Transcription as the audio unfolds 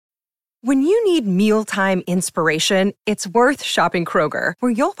When you need mealtime inspiration, it's worth shopping Kroger,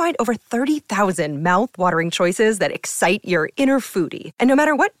 where you'll find over 30,000 mouth-watering choices that excite your inner foodie. And no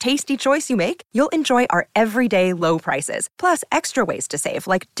matter what tasty choice you make, you'll enjoy our everyday low prices, plus extra ways to save,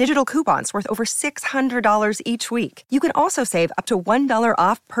 like digital coupons worth over $600 each week. You can also save up to $1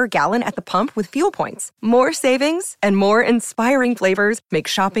 off per gallon at the pump with fuel points. More savings and more inspiring flavors make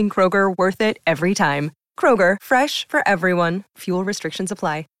shopping Kroger worth it every time. Kroger, fresh for everyone. Fuel restrictions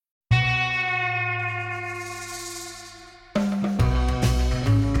apply.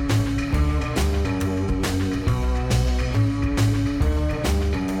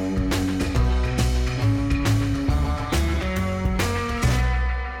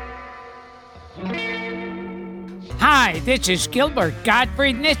 Hi, this is Gilbert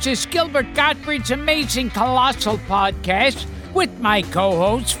Gottfried, and this is Gilbert Gottfried's Amazing Colossal Podcast with my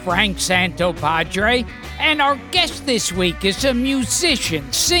co-host, Frank Santopadre. And our guest this week is a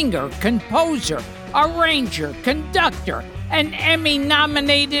musician, singer, composer, arranger, conductor, an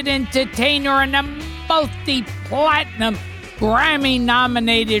Emmy-nominated entertainer, and a multi-platinum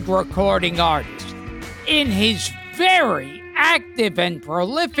Grammy-nominated recording artist. In his very active and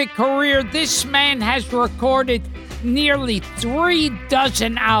prolific career, this man has recorded nearly 36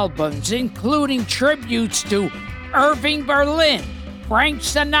 albums, including tributes to Irving Berlin, Frank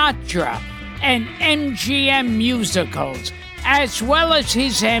Sinatra, and MGM musicals, as well as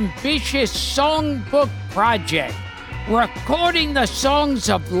his ambitious songbook project, recording the songs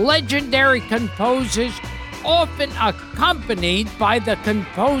of legendary composers, often accompanied by the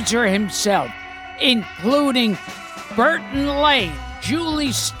composer himself, including Burton Lane,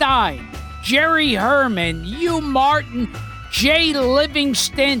 Julie Stein, Jerry Herman, Hugh Martin, Jay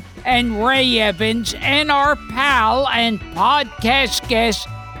Livingston, and Ray Evans, and our pal and podcast guest,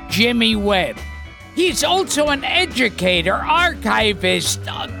 Jimmy Webb. He's also an educator, archivist,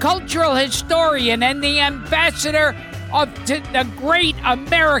 a cultural historian, and the ambassador of the Great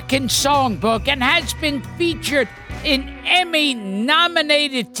American Songbook, and has been featured in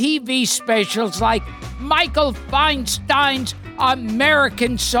Emmy-nominated TV specials like Michael Feinstein's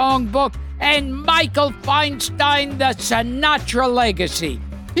American Songbook and Michael Feinstein, The Sinatra Legacy.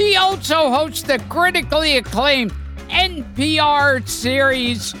 He also hosts the critically acclaimed NPR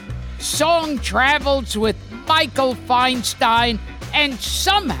series Song Travels with Michael Feinstein, and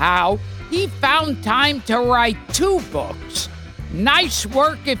somehow he found time to write 2 books. Nice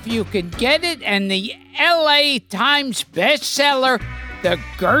work if you can get it, and the LA Times bestseller, The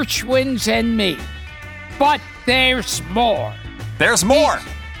Gershwins and Me. But there's more. There's more.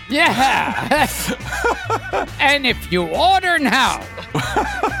 Yeah. And if you order now,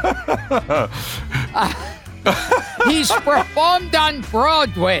 he's performed on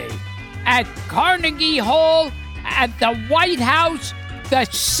Broadway, at Carnegie Hall, at the White House, the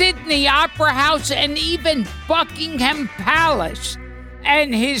Sydney Opera House, and even Buckingham Palace.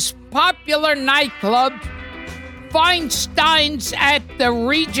 And his popular nightclub, Feinstein's at the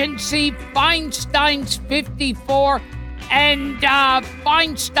Regency, Feinstein's 54, and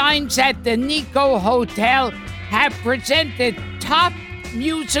Feinstein's at the Nico Hotel, have presented top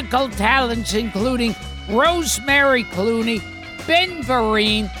musical talents including Rosemary Clooney, Ben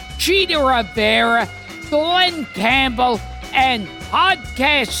Vereen, Chita Rivera, Glenn Campbell, and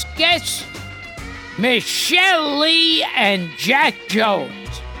podcast guests Michelle Lee and Jack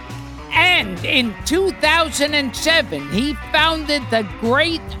Jones. And in 2007, he founded the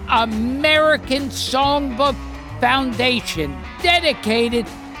Great American Songbook Foundation, dedicated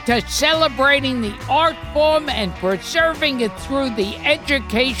to celebrating the art form and preserving it through the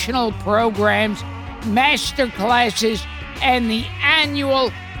educational programs, master classes, and the annual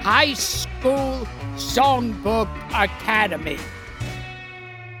High School Songbook Academy.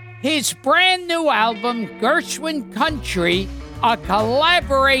 His brand new album, Gershwin Country, a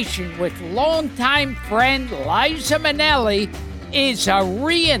collaboration with longtime friend Liza Minnelli, is a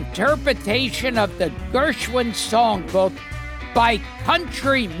reinterpretation of the Gershwin Songbook by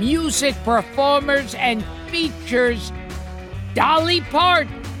country music performers and features Dolly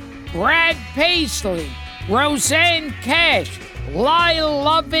Parton, Brad Paisley, Roseanne Cash, Lyle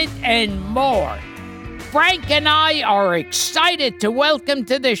Lovett, and more. Frank and I are excited to welcome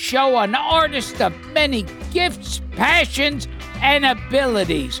to the show an artist of many gifts, passions, and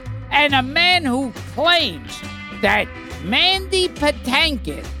abilities, and a man who claims that Mandy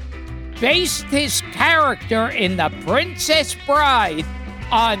Patinkin based his character in The Princess Bride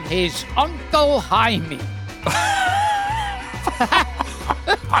on his Uncle Jaime.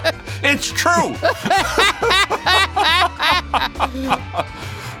 It's true.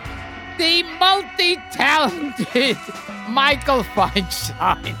 The multi-talented Michael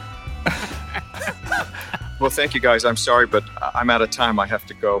Feinstein. Well, thank you, guys. I'm sorry, but I'm out of time. I have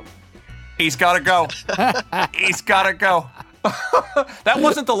to go. He's got to go. He's got to go. That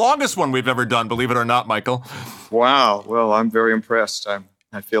wasn't the longest one we've ever done, believe it or not, Michael. Wow. Well, I'm very impressed.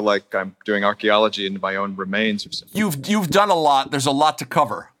 I feel like I'm doing archaeology into my own remains or something. You've done a lot. There's a lot to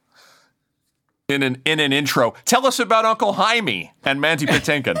cover in an intro. Tell us about Uncle Jaime and Mandy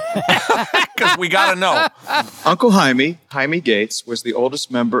Patinkin, because we got to know. Uncle Jaime Gates, was the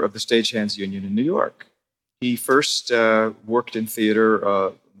oldest member of the Stagehands Union in New York. He first worked in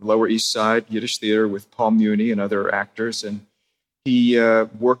theater, Lower East Side Yiddish theater with Paul Muni and other actors, and he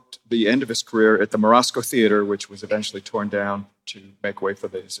worked the end of his career at the Morosco Theater, which was eventually torn down to make way for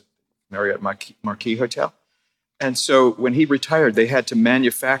the Marriott Marquis Hotel. And so when he retired, they had to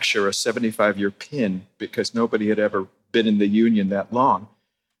manufacture a 75-year pin because nobody had ever been in the union that long.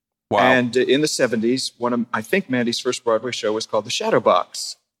 Wow. And in the 70s, I think Mandy's first Broadway show was called The Shadow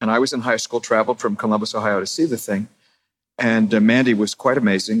Box. And I was in high school, traveled from Columbus, Ohio to see the thing. And Mandy was quite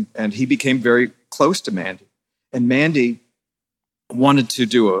amazing. And he became very close to Mandy. And Mandy wanted to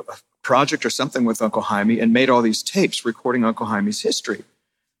do a project or something with Uncle Jaime and made all these tapes recording Uncle Jaime's history.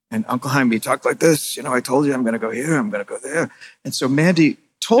 And Uncle Jaime talked like this, I told you I'm going to go here, I'm going to go there. And so Mandy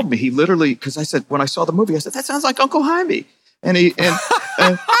told me, he literally, because I said, when I saw the movie, I said, that sounds like Uncle Jaime. And he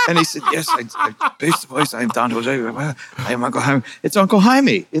he said, yes, I based the voice. I am Don Jose. I am Uncle Jaime. It's Uncle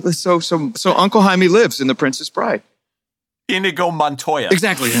Jaime. It was so Uncle Jaime lives in The Princess Bride. Inigo Montoya.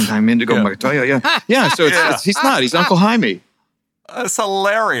 Exactly. And I'm Inigo Montoya. Yeah. Yeah. So he's not. He's Uncle Jaime. That's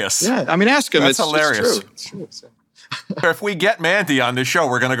hilarious. Yeah. I mean, ask him. That's hilarious. It's true. It's true. If we get Mandy on the show,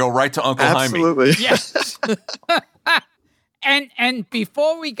 we're going to go right to Uncle Jaime. Absolutely. Yes. And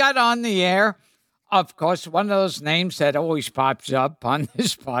before we got on the air, of course, one of those names that always pops up on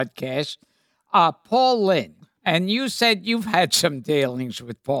this podcast, Paul Lynde. And you said you've had some dealings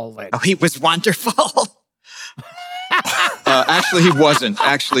with Paul Lynde. Oh, he was wonderful. Actually, he wasn't.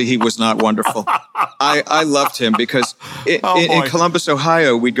 Actually, he was not wonderful. I loved him because in Columbus,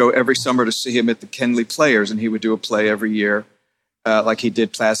 Ohio, we'd go every summer to see him at the Kenley Players, and he would do a play every year, like he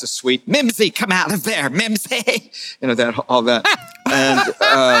did Plaza Suite. Mimsy, come out of there, Mimsy. All that. And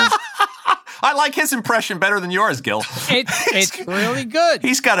I like his impression better than yours, Gil. It's really good.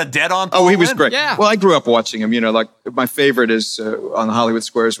 He's got a dead-on Paul he was Lynde. great. Yeah. Well, I grew up watching him. Like my favorite is on the Hollywood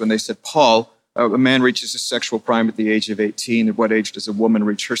Squares when they said, Paul, a man reaches his sexual prime at the age of 18. At what age does a woman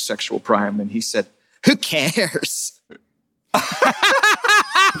reach her sexual prime? And he said, who cares?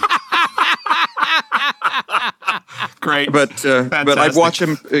 Great. But I'd watch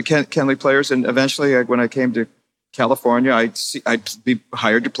him at Kenley Players, and eventually when I came to California, I'd be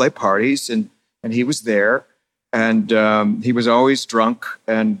hired to play parties, and he was there, and he was always drunk,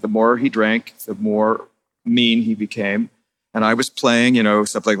 and the more he drank, the more mean he became. And I was playing,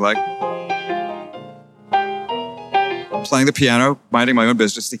 something like playing the piano, minding my own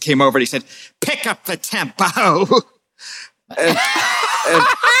business. He came over and he said, pick up the tempo.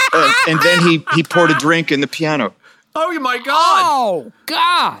 and then he poured a drink in the piano. Oh, my God. Oh,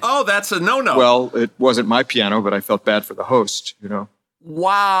 God. Oh, that's a no-no. Well, it wasn't my piano, but I felt bad for the host,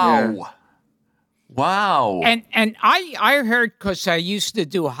 Wow. Yeah. Wow. And I heard, because I used to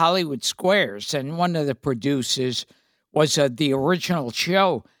do Hollywood Squares, and one of the producers was the original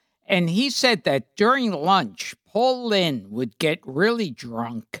show, and he said that during lunch, Paul Lynde would get really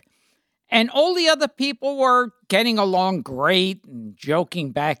drunk, and all the other people were getting along great and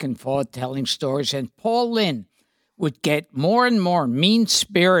joking back and forth, telling stories, and Paul Lynde would get more and more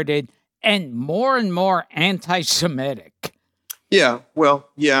mean-spirited and more anti-Semitic. Yeah, well,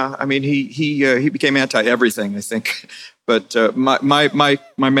 yeah. I mean, he became anti-everything, I think. But my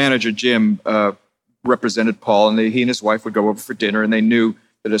manager, Jim, represented Paul, and he and his wife would go over for dinner, and they knew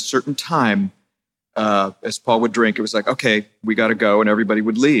that at a certain time, as Paul would drink, it was like, okay, we got to go, and everybody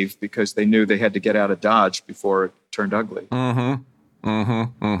would leave because they knew they had to get out of Dodge before it turned ugly.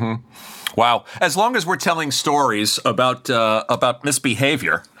 Wow. As long as we're telling stories about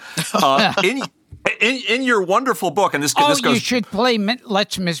misbehavior, in your wonderful book, and this goes. You should play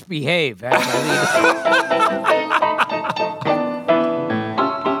Let's Misbehave.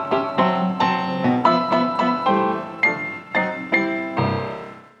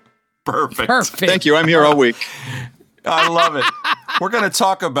 Perfect. Thank you. I'm here all week. I love it. We're going to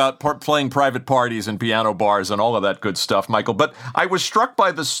talk about playing private parties and piano bars and all of that good stuff, Michael. But I was struck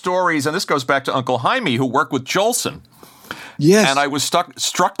by the stories, and this goes back to Uncle Jaime, who worked with Jolson. Yes. And I was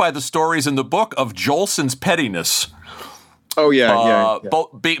struck by the stories in the book of Jolson's pettiness. Oh, yeah.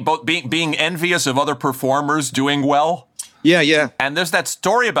 Both being envious of other performers doing well. Yeah. And there's that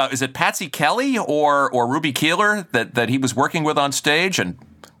story about, is it Patsy Kelly or Ruby Keeler that he was working with on stage? And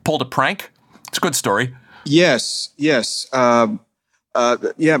pulled a prank? It's a good story. Yes.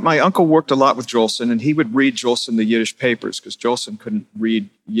 My uncle worked a lot with Jolson, and he would read Jolson the Yiddish papers because Jolson couldn't read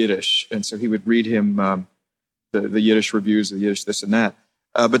Yiddish, and so he would read him the Yiddish reviews, the Yiddish this and that.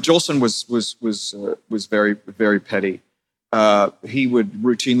 But Jolson was very, very petty. He would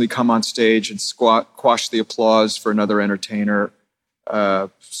routinely come on stage and quash the applause for another entertainer,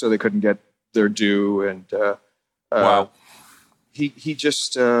 so they couldn't get their due. And wow, he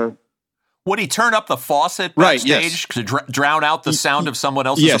just. Would he turn up the faucet backstage to drown out the sound of someone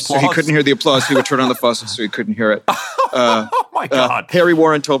else's applause? Yes, so he couldn't hear the applause. He would turn on the faucet so he couldn't hear it. Oh, my God. Harry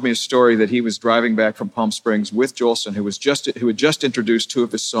Warren told me a story that he was driving back from Palm Springs with Jolson, who had just introduced two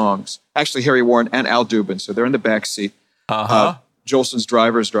of his songs. Actually, Harry Warren and Al Dubin. So they're in the back seat. Jolson's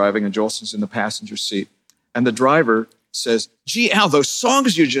driver is driving, and Jolson's in the passenger seat. And the driver says, "Gee, Al, those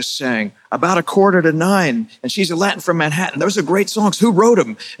songs you just sang, About 8:45, and She's a Latin from Manhattan, those are great songs. Who wrote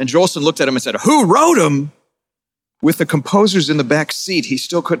them?" And Jolson looked at him and said, "Who wrote them?" With the composers in the back seat, he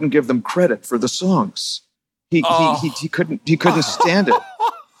still couldn't give them credit for the songs. He couldn't stand it.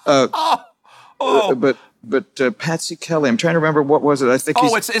 But Patsy Kelly, I'm trying to remember, what was it? I think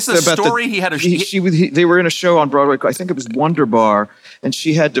it's a story. He had they were in a show on Broadway. I think it was Wonder Bar, and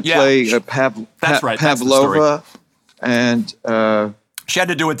she had to play Pavlova. And she had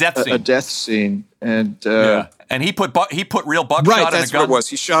to do a death scene, and and he put real buckshot in a gun. That's what it was.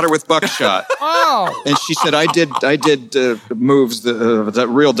 He shot her with buckshot. Oh, and she said, "I did moves that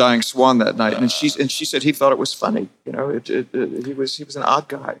real dying swan that night." And she said he thought it was funny. You know, he was an odd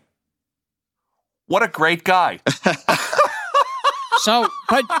guy. What a great guy. So,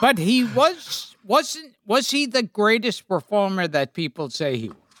 but he was he the greatest performer that people say he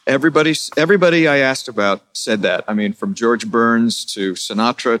was? Everybody I asked about said that. I mean, from George Burns to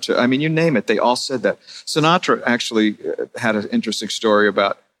Sinatra to, you name it, they all said that. Sinatra actually had an interesting story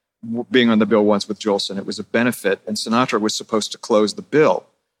about being on the bill once with Jolson. It was a benefit, and Sinatra was supposed to close the bill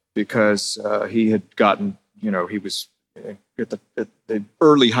because he had gotten, he was at the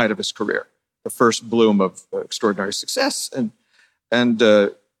early height of his career, the first bloom of extraordinary success. And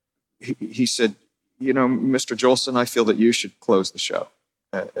he said, "Mr. Jolson, I feel that you should close the show."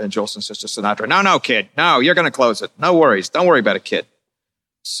 And Jolson says to Sinatra, No, kid. No, you're going to close it. No worries. Don't worry about it, kid."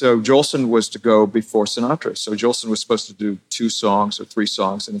 So Jolson was to go before Sinatra. So Jolson was supposed to do 2 songs or 3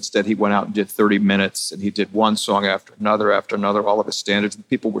 songs, and instead he went out and did 30 minutes, and he did one song after another, all of his standards. And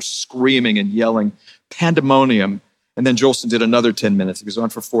people were screaming and yelling, pandemonium. And then Jolson did another 10 minutes. He was on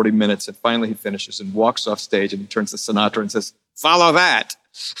for 40 minutes, and finally he finishes and walks off stage, and he turns to Sinatra and says, "Follow that."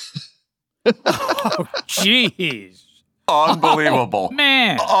 Oh, jeez. Unbelievable. Oh,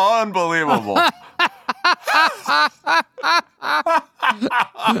 man. Unbelievable.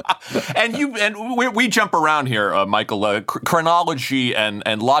 And we jump around here, Michael. Chronology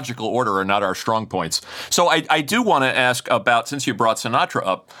and logical order are not our strong points. So I do want to ask about, since you brought Sinatra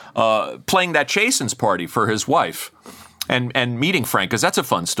up, playing that Chasen's party for his wife and meeting Frank, because that's a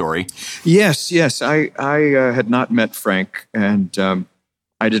fun story. Yes. I had not met Frank, and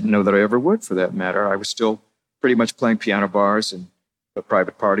I didn't know that I ever would, for that matter. I was still pretty much playing piano bars and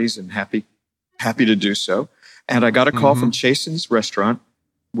private parties, and happy to do so. And I got a call from Chasen's Restaurant,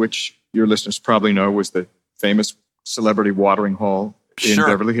 which your listeners probably know was the famous celebrity watering hole in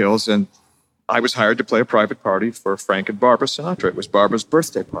Beverly Hills. And I was hired to play a private party for Frank and Barbara Sinatra. It was Barbara's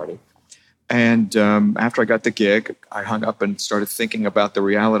birthday party. And after I got the gig, I hung up and started thinking about the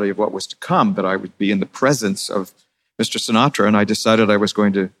reality of what was to come, that I would be in the presence of Mr. Sinatra. And I decided I was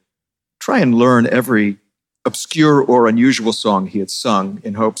going to try and learn every obscure or unusual song he had sung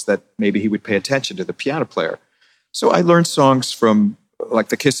in hopes that maybe he would pay attention to the piano player. So I learned songs from, like,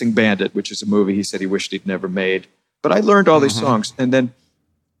 The Kissing Bandit, which is a movie he said he wished he'd never made. But I learned all these songs. And then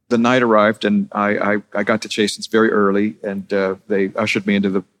the night arrived, and I got to Chasen's very early, and they ushered me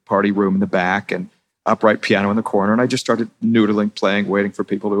into the party room in the back, and upright piano in the corner, and I just started noodling, playing, waiting for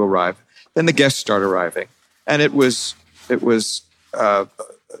people to arrive. Then the guests started arriving. And it was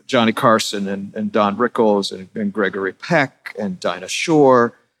Johnny Carson and Don Rickles and Gregory Peck and Dinah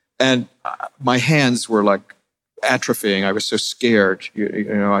Shore. And my hands were like atrophying. I was so scared.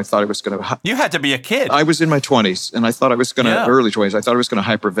 I thought I was going to... You had to be a kid. I was in my 20s, and I thought I was going to... Early 20s. I thought I was going to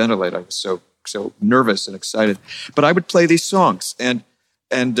hyperventilate. I was so nervous and excited. But I would play these songs. And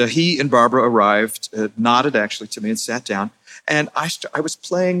he and Barbara arrived, nodded actually to me and sat down. And I was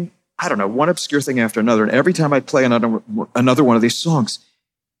playing, I don't know, one obscure thing after another. And every time I'd play another one of these songs,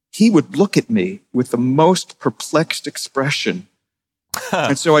 he would look at me with the most perplexed expression.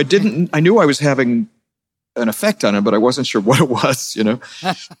 And so I knew I was having an effect on him, but I wasn't sure what it was,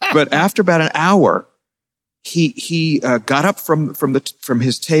 But after about an hour, he got up from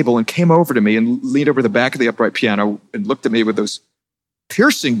his table and came over to me and leaned over the back of the upright piano and looked at me with those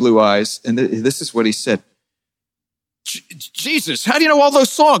piercing blue eyes. And this is what he said. Jesus, how do you know all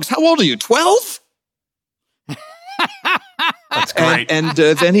those songs? How old are you, 12? That's great. And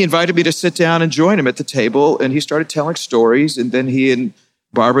then he invited me to sit down and join him at the table, and he started telling stories, and then he and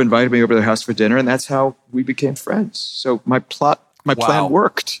Barbara invited me over to their house for dinner, and that's how we became friends. So my plan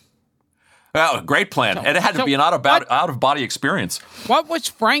worked. Well, a great plan. And it had to be an out-of-body experience. What was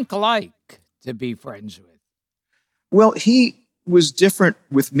Frank like to be friends with? Well, he was different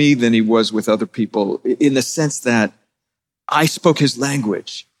with me than he was with other people in the sense that I spoke his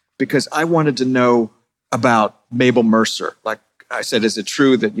language because I wanted to know about Mabel Mercer. Like I said, is it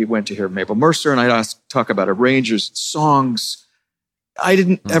true that you went to hear Mabel Mercer? And I'd talk about arrangers, songs. I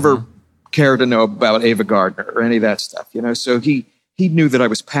didn't ever care to know about Ava Gardner or any of that stuff, So he knew that I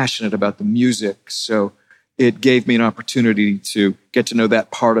was passionate about the music. So it gave me an opportunity to get to know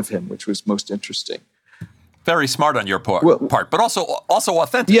that part of him, which was most interesting. Very smart on your part, but also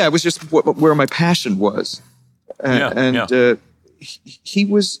authentic. Yeah, it was just where my passion was. He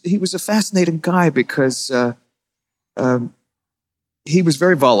was a fascinating guy because he was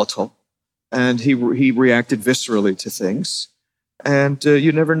very volatile, and he reacted viscerally to things, and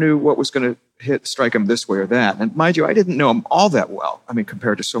you never knew what was going to strike him this way or that. And mind you, I didn't know him all that well. I mean,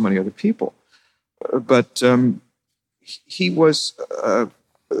 compared to so many other people, but he was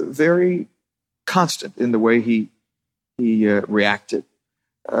very constant in the way he reacted.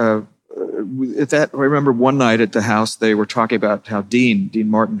 I remember one night at the house, they were talking about how Dean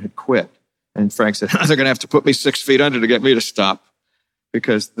Martin had quit. And Frank said, they're going to have to put me 6 feet under to get me to stop,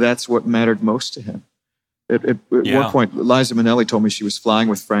 because that's what mattered most to him. At one point, Liza Minnelli told me she was flying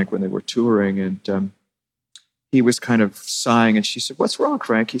with Frank when they were touring, and he was kind of sighing, and she said, "What's wrong,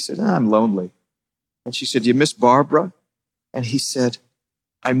 Frank?" He said, "I'm lonely." And she said, "You miss Barbara?" And he said,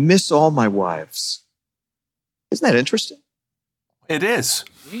 "I miss all my wives." Isn't that interesting? It is.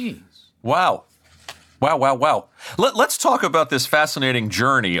 Jeez. Wow. Let's talk about this fascinating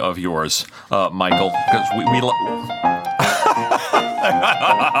journey of yours, Michael, because we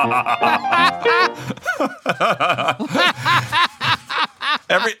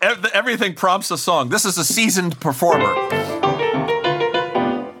everything prompts a song. This is a seasoned performer.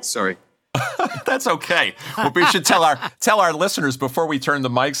 Sorry. That's okay. Well, we should tell our listeners before we turned the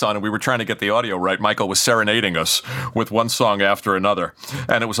mics on and we were trying to get the audio right. Michael was serenading us with one song after another,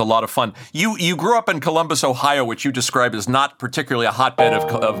 and it was a lot of fun. You grew up in Columbus, Ohio, which you described as not particularly a hotbed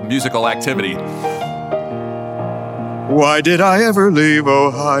of musical activity. Why did I ever leave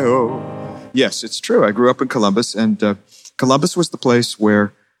Ohio? Yes, it's true. I grew up in Columbus, and Columbus was the place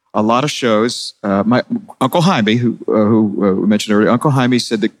where a lot of shows. My Uncle Jaime, who we mentioned earlier, Uncle Jaime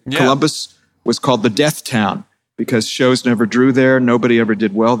said that Columbus was called the Death Town because shows never drew there. Nobody ever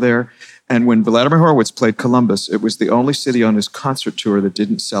did well there. And when Vladimir Horowitz played Columbus, it was the only city on his concert tour that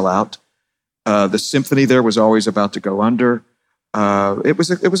didn't sell out. The symphony there was always about to go under. It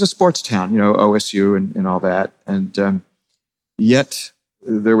was a sports town, OSU and all that. And yet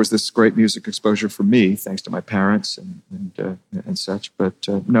there was this great music exposure for me, thanks to my parents and such. But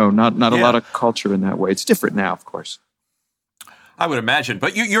no, not a lot of culture in that way. It's different now, of course. I would imagine.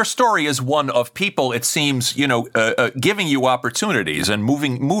 But your story is one of people, it seems, giving you opportunities and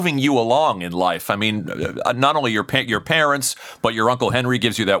moving you along in life. I mean, not only your parents, but your Uncle Henry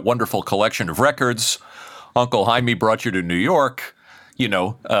gives you that wonderful collection of records. Uncle Jaime brought you to New York.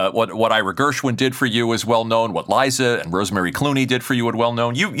 What Ira Gershwin did for you is well known. What Liza and Rosemary Clooney did for you is well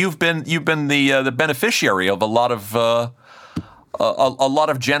known. You've been the beneficiary of a lot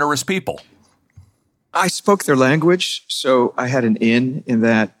of generous people. I spoke their language, so I had an in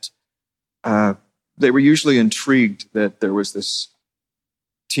that they were usually intrigued that there was this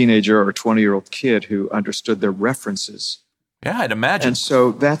teenager or 20-year-old kid who understood their references. Yeah, I'd imagine. And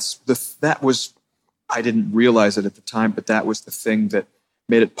so that was, I didn't realize it at the time, but that was the thing that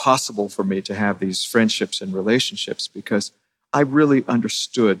made it possible for me to have these friendships and relationships, because I really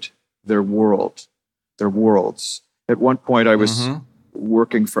understood their worlds. At one point, I was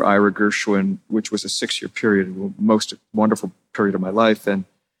working for Ira Gershwin, which was a 6-year period, the most wonderful period of my life. And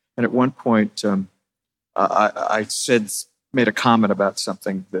at one point, I made a comment about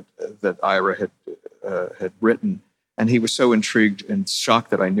something that Ira had written, and he was so intrigued and shocked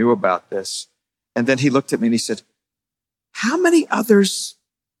that I knew about this. And then he looked at me and he said, "How many others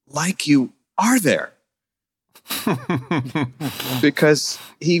like you are there?" Because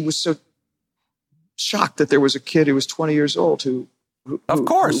he was so shocked that there was a kid who was 20 years old who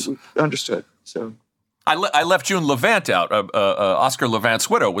understood. So I left June Levant out. Oscar Levant's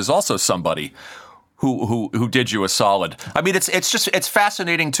widow was also somebody who did you a solid. I mean, it's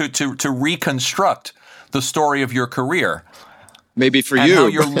fascinating to reconstruct the story of your career. Maybe for and you. How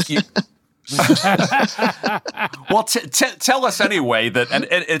well, tell us anyway that, and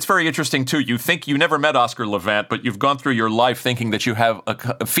it's very interesting too. You think you never met Oscar Levant, but you've gone through your life thinking that you have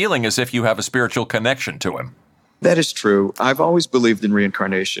a feeling as if you have a spiritual connection to him. That is true. I've always believed in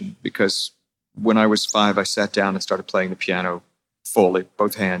reincarnation because when I was 5, I sat down and started playing the piano fully,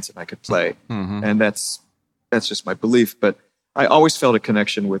 both hands, and I could play. Mm-hmm. And that's just my belief. But I always felt a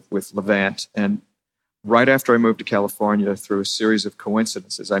connection with Levant. And right after I moved to California, through a series of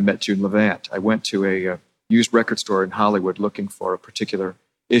coincidences, I met June Levant. I went to a used record store in Hollywood looking for a particular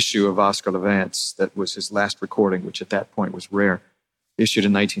issue of Oscar Levant's that was his last recording, which at that point was rare, issued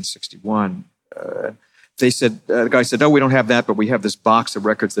in 1961. The guy said, "No, we don't have that, but we have this box of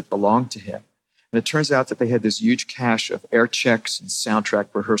records that belong to him." And it turns out that they had this huge cache of air checks and soundtrack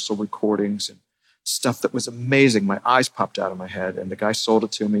rehearsal recordings and stuff that was amazing. My eyes popped out of my head, and the guy sold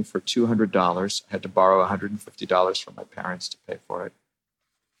it to me for $200. I had to borrow $150 from my parents to pay for it.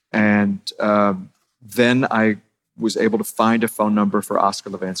 And then I was able to find a phone number for Oscar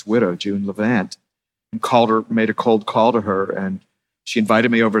Levant's widow, June Levant, and made a cold call to her, and she invited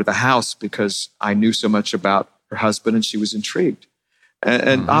me over to the house because I knew so much about her husband, and she was intrigued.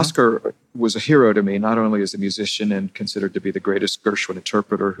 And Oscar was a hero to me, not only as a musician and considered to be the greatest Gershwin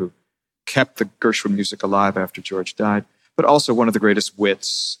interpreter who kept the Gershwin music alive after George died, but also one of the greatest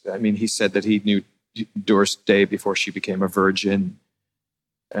wits. I mean, he said that he knew Doris Day before she became a virgin.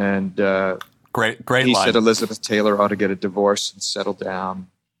 And great he line. said Elizabeth Taylor ought to get a divorce and settle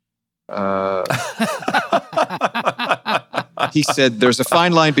down. He said, there's a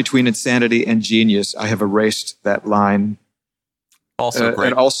fine line between insanity and genius. I have erased that line. Also great.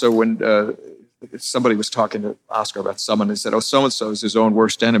 And also when somebody was talking to Oscar about someone and said, "Oh, so-and-so is his own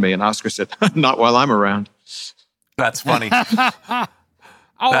worst enemy." And Oscar said, "Not while I'm around." That's funny.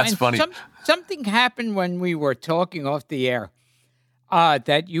 That's funny. Something happened when we were talking off the air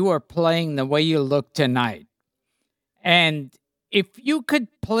that you were playing The Way You Look Tonight. And if you could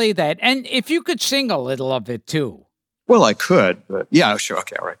play that, and if you could sing a little of it too. Well, I could, but yeah, sure.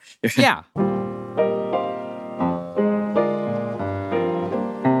 Okay, all right. Yeah.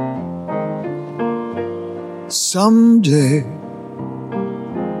 Someday,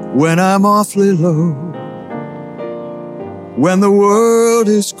 when I'm awfully low, when the world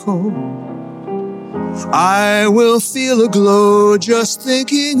is cold, I will feel a glow just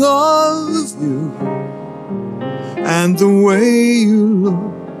thinking of you and the way you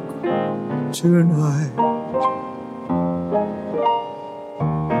look tonight.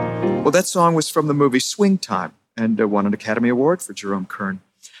 Well, that song was from the movie Swing Time and won an Academy Award for Jerome Kern.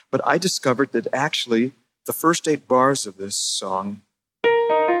 But I discovered that actually the first 8 bars of this song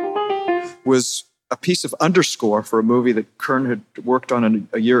was a piece of underscore for a movie that Kern had worked on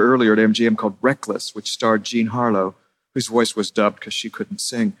a year earlier at MGM called Reckless, which starred Jean Harlow, whose voice was dubbed because she couldn't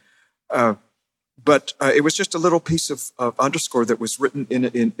sing. But it was just a little piece of underscore that was written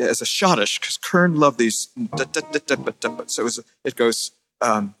in as a schottisch, because Kern loved these. So it goes,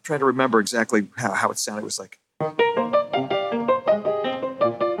 trying to remember exactly how it sounded. It was like.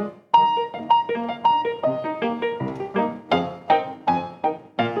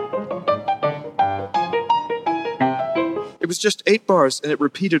 It was just 8 bars, and it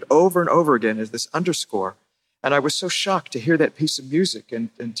repeated over and over again as this underscore. And I was so shocked to hear that piece of music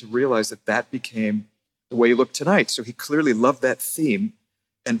and to realize that became The Way You Look Tonight. So he clearly loved that theme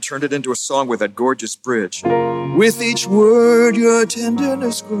and turned it into a song with that gorgeous bridge. With each word your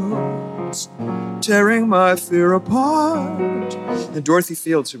tenderness grows, tearing my fear apart. And Dorothy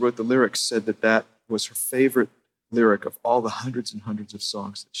Fields, who wrote the lyrics, said that was her favorite lyric of all the hundreds and hundreds of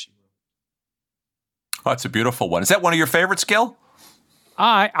songs that she wrote. Oh, that's a beautiful one. Is that one of your favorites, Gil?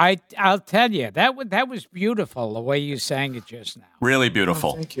 I'll tell you, that was beautiful, the way you sang it just now. Really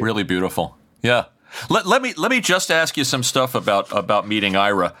beautiful. Oh, thank you. Really beautiful. Yeah. Let me just ask you some stuff about meeting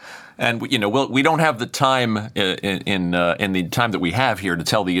Ira. And we don't have the time in the time that we have here to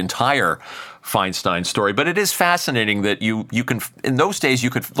tell the entire Feinstein story, but it is fascinating that you can, in those days, you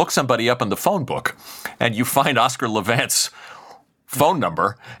could look somebody up in the phone book and you find Oscar Levant's phone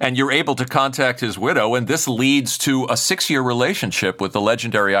number, and you're able to contact his widow, and this leads to a 6-year relationship with the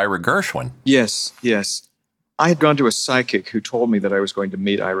legendary Ira Gershwin. Yes. I had gone to a psychic who told me that I was going to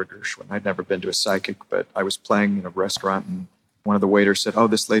meet Ira Gershwin. I'd never been to a psychic, but I was playing in a restaurant, and one of the waiters said, "Oh,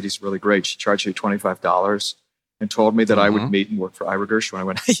 this lady's really great. She charged you $25 and told me that I would meet and work for Ira Gershwin." I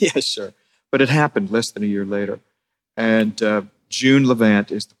went, "Yeah, sure." But it happened less than a year later. And June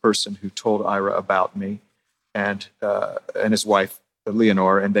Levant is the person who told Ira about me and his wife,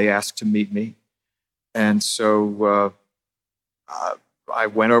 Leonore, and they asked to meet me. And so I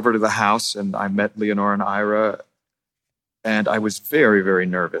went over to the house and I met Leonore and Ira. And I was very, very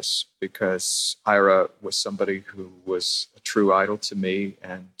nervous because Ira was somebody who was a true idol to me.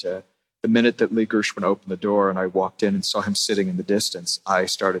 And the minute that Lee Gershwin opened the door and I walked in and saw him sitting in the distance, I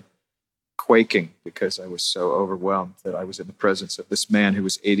started quaking because I was so overwhelmed that I was in the presence of this man who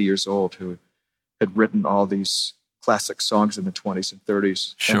was 80 years old, who had written all these classic songs in the 20s and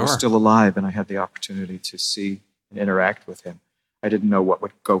 30s and was still alive. And I had the opportunity to see and interact with him. I didn't know what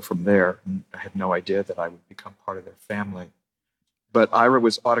would go from there. And I had no idea that I would become part of their family. But Ira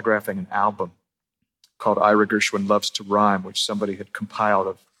was autographing an album called Ira Gershwin Loves to Rhyme, which somebody had compiled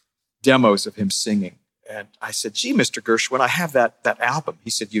of demos of him singing. And I said, gee, Mr. Gershwin, I have that album. He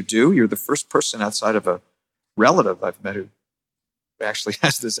said, you do? You're the first person outside of a relative I've met who actually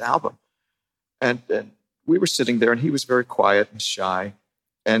has this album. And we were sitting there, and he was very quiet and shy.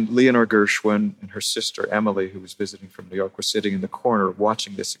 And Leonore Gershwin and her sister, Emily, who was visiting from New York, were sitting in the corner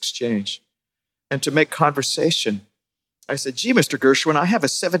watching this exchange. And to make conversation, I said, gee, Mr. Gershwin, I have a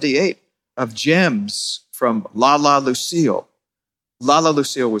 78 of gems from La La Lucille. La La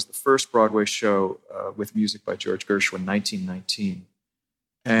Lucille was the first Broadway show with music by George Gershwin, 1919.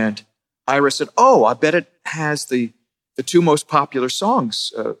 And Ira said, oh, I bet it has the two most popular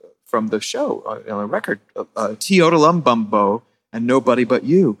songs from the show on the record, Teodalum Bumbo and Nobody But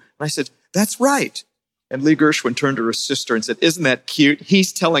You. And I said, that's right. And Lee Gershwin turned to her sister and said, isn't that cute?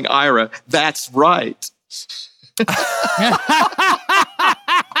 He's telling Ira, that's right.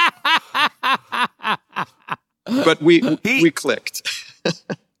 But we clicked.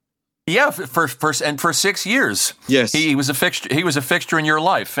 Yeah, for 6 years. Yes, he was a fixture. He was a fixture in your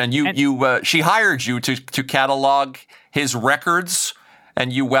life, and she hired you to catalog his records,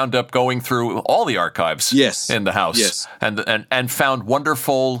 and you wound up going through all the archives. In the house. And found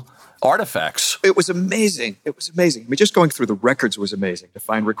wonderful artifacts. It was amazing. I mean, just going through the records was amazing to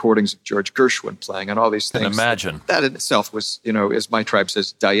find recordings of George Gershwin playing and all these things. I can imagine that in itself was, as my tribe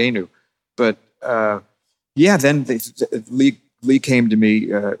says, Dayenu. But then Lee came to me,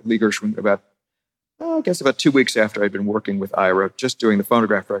 Lee Gershwin, about 2 weeks after I'd been working with Ira, just doing the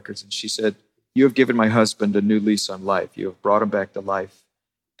phonograph records. And she said, you have given my husband a new lease on life. You have brought him back to life.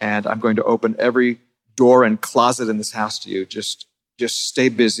 And I'm going to open every door and closet in this house to you. Just stay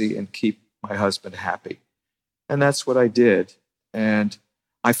busy and keep my husband happy. And that's what I did. And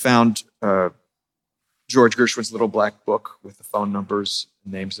I found George Gershwin's little black book with the phone numbers,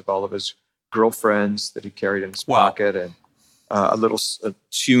 names of all of his girlfriends that he carried in his pocket, and a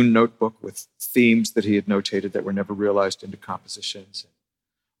tune notebook with themes that he had notated that were never realized into compositions,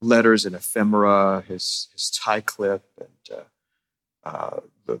 and letters and ephemera, his tie clip, and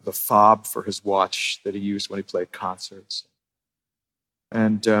the fob for his watch that he used when he played concerts,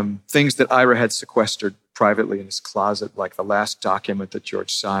 and things that Ira had sequestered privately in his closet, like the last document that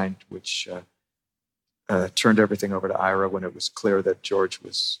George signed, which turned everything over to Ira when it was clear that George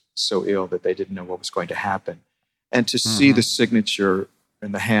was so ill that they didn't know what was going to happen. And to see the signature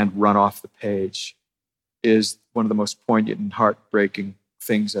and the hand run off the page is one of the most poignant and heartbreaking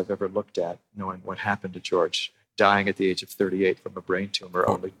things I've ever looked at, knowing what happened to George, dying at the age of 38 from a brain tumor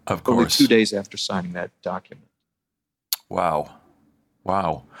only 2 days after signing that document. Wow.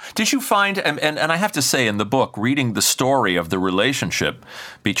 Did you find, and I have to say in the book, reading the story of the relationship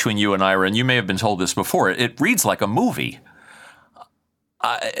between you and Ira, and you may have been told this before, it reads like a movie.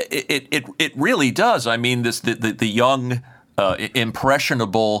 It really does. I mean, the young,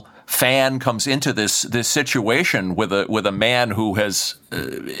 impressionable fan comes into this situation with a man who has,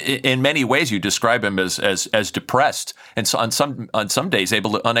 in many ways, you describe him as depressed, and so on some days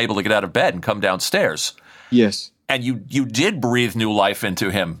unable to get out of bed and come downstairs. Yes. And you did breathe new life into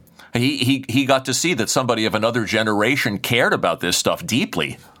him. He got to see that somebody of another generation cared about this stuff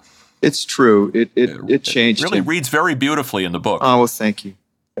deeply. It's true. It changed. It really him. reads very beautifully in the book. Oh, well, thank you,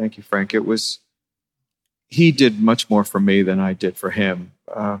 Frank. He did much more for me than I did for him.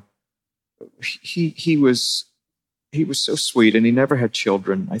 He was so sweet, and he never had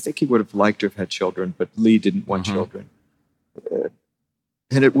children. I think he would have liked to have had children, but Lee didn't want children.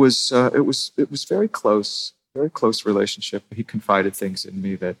 And it was very close relationship. He confided things in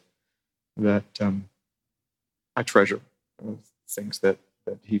me that I treasure, things that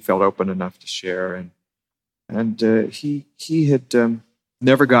he felt open enough to share, and he had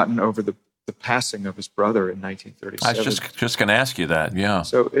never gotten over the passing of his brother in 1937. I was just going to ask you that, yeah.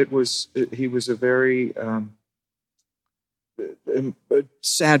 So he was a very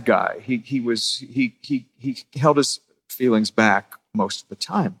sad guy. He held his feelings back most of the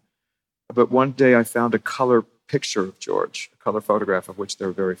time. But one day I found a color picture of George, a color photograph of which there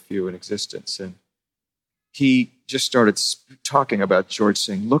are very few in existence. And he just started talking about George,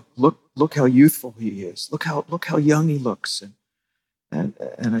 saying, look how youthful he is. Look how young he looks. And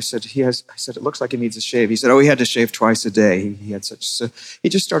I said, it looks like he needs a shave. He said, he had to shave twice a day. He had he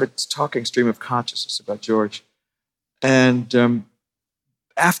just started talking stream of consciousness about George. And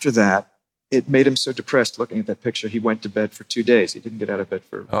after that, it made him so depressed looking at that picture. He went to bed for 2 days. He didn't get out of bed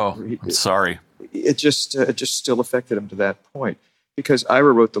for. Sorry. It just still affected him to that point, because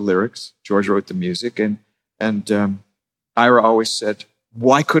Ira wrote the lyrics, George wrote the music, and Ira always said,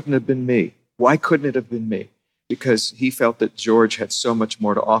 "Why couldn't it have been me? Why couldn't it have been me?" Because he felt that George had so much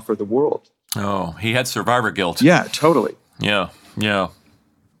more to offer the world. Oh, he had survivor guilt. Yeah, totally. Yeah.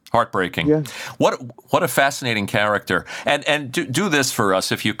 Heartbreaking. Yeah. What a fascinating character. And do this for us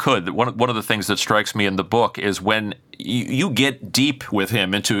if you could. One of the things that strikes me in the book is when you get deep with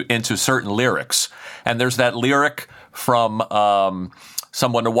him into certain lyrics. And there's that lyric from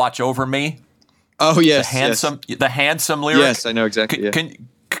Someone to Watch Over Me. Oh, yes. The handsome lyric. Yes, I know exactly.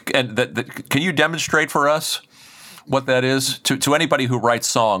 Can you demonstrate for us what that is to anybody who writes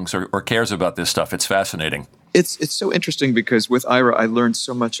songs or cares about this stuff? It's fascinating. It's so interesting because with Ira, I learned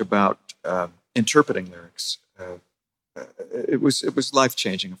so much about interpreting lyrics. It was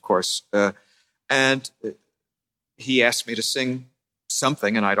life-changing, of course. And he asked me to sing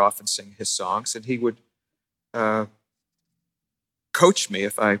something, and I'd often sing his songs, and he would coach me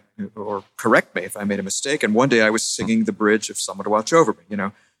or correct me if I made a mistake. And one day I was singing the bridge of Someone to Watch Over Me,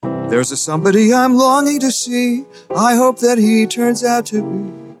 There's a somebody I'm longing to see. I hope that he turns out to be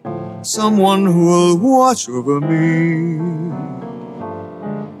someone who will watch over me.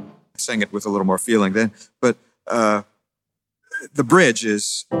 I sang it with a little more feeling then, but the bridge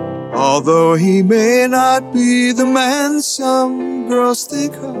is, although he may not be the man some girls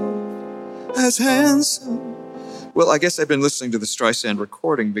think of as handsome. Well, I guess I've been listening to the Streisand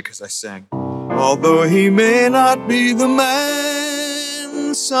recording because I sang, although he may not be the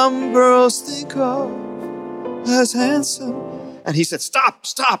man some girls think of as handsome. And he said, stop.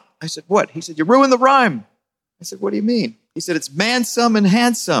 I said, what? He said, you ruined the rhyme. I said, what do you mean? He said, it's mansome and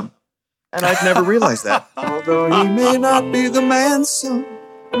handsome. And I'd never realized that. Although he may not be the man some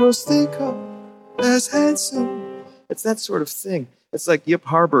girls think of as handsome. It's that sort of thing. It's like Yip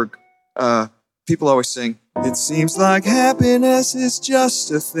Harburg. People always sing, it seems like happiness is just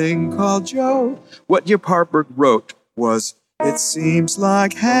a thing called Joe. What Yip Harburg wrote was, it seems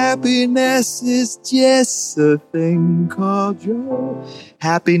like happiness is just a thing called Joe.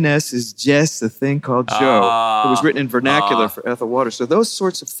 Happiness is just a thing called Joe. It was written in vernacular for Ethel Waters. So those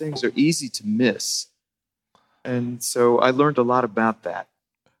sorts of things are easy to miss. And so I learned a lot about that.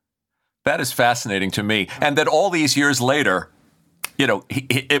 That is fascinating to me. And that all these years later,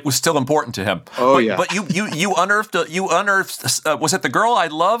 it was still important to him. Yeah. But you unearthed was it The Girl I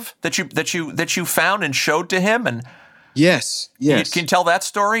Love that you found and showed to him? And Yes. Can you tell that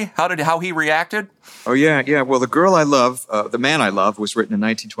story? How he reacted? Oh, yeah. Well, The Girl I Love, The Man I Love, was written in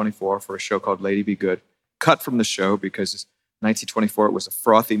 1924 for a show called Lady Be Good. Cut from the show because in 1924 it was a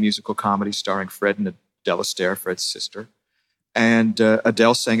frothy musical comedy starring Fred and Adele Astaire, Fred's sister. And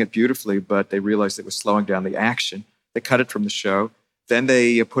Adele sang it beautifully, but they realized it was slowing down the action. They cut it from the show. Then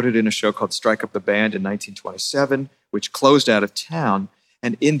they put it in a show called Strike Up the Band in 1927, which closed out of town.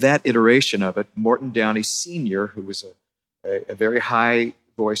 And in that iteration of it, Morton Downey Sr., who was a very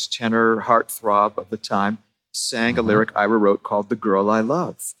high-voiced tenor heartthrob of the time, sang a lyric Ira wrote called The Girl I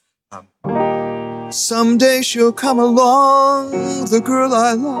Love. Someday she'll come along, the girl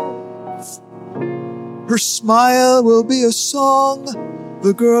I love. Her smile will be a song,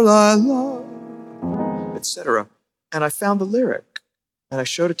 the girl I love, etc. And I found the lyric, and I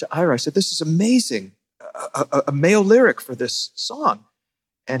showed it to Ira. I said, this is amazing, a male lyric for this song.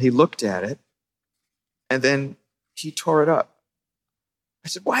 And he looked at it, and then he tore it up. I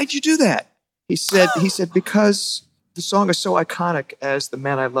said, why'd you do that? He said, because the song is so iconic as The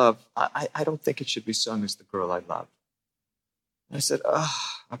Man I Love, I don't think it should be sung as The Girl I Love. And I said,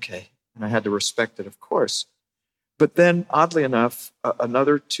 okay. And I had to respect it, of course. But then, oddly enough,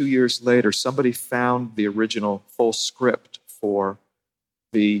 another 2 years later, somebody found the original full script for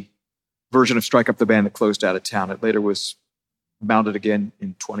the version of Strike Up the Band that closed out of town. It later was mounted again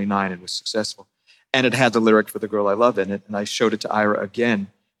in 29 and was successful. And it had the lyric for The Girl I Love in it. And I showed it to Ira again.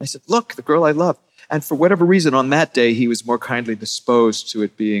 I said, look, The Girl I Love. And for whatever reason, on that day, he was more kindly disposed to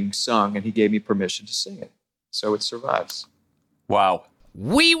it being sung, and he gave me permission to sing it. So it survives. Wow.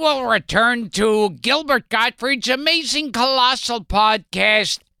 We will return to Gilbert Gottfried's Amazing Colossal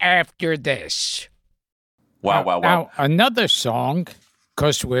podcast after this. Wow. Now, another song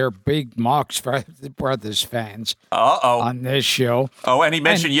because we're big Marx Brothers fans Uh-oh. on this show. Oh, and he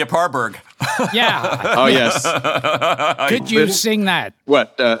mentioned Yip Harburg. Yeah. Oh, yes. Could you sing that?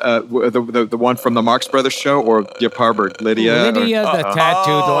 What, the one from the Marx Brothers show or Yip Harburg? Lydia? Lydia, the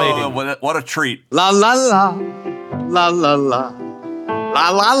tattooed lady. What a treat. La la la, la la la, la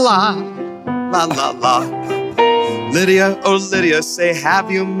la la, la la la. Lydia, oh Lydia, say,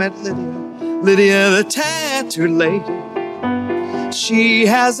 have you met Lydia? Lydia, the tattooed lady. She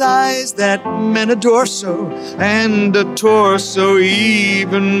has eyes that men adore so, and a torso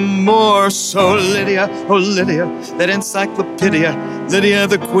even more so. Lydia, oh Lydia, that encyclopedia. Lydia,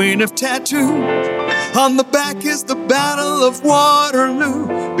 the queen of tattoo. On the back is the Battle of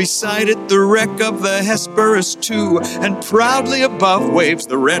Waterloo. Beside it, the wreck of the Hesperus too. And proudly above waves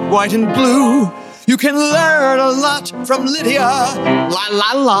the red, white, and blue. You can learn a lot from Lydia. La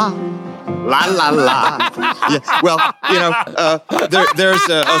la la. La la la. Yeah, well, there's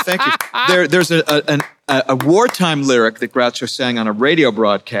thank you. There's a wartime lyric that Groucho sang on a radio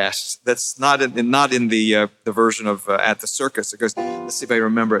broadcast. That's not in the version of At the Circus. It goes, let's see if I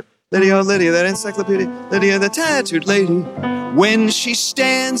remember it. Lydia, oh Lydia, that encyclopedia. Lydia, the tattooed lady. When she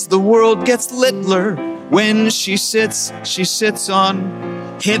stands, the world gets littler. When she sits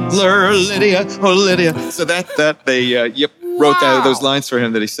on Hitler. Lydia, oh Lydia. So that they wrote those lines for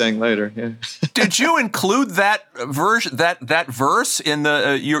him that he sang later. Yeah. Did you include that verse in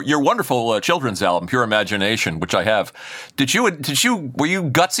the your wonderful children's album, Pure Imagination, which I have? Were you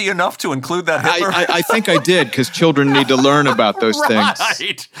gutsy enough to include that Hitler? I think I did, because children need to learn about those things.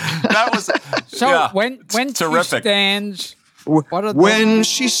 Right. That was when terrific. She stands. When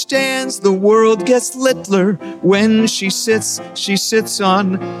she stands, the world gets littler. When she sits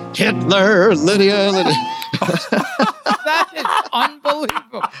on Hitler. Lydia. That is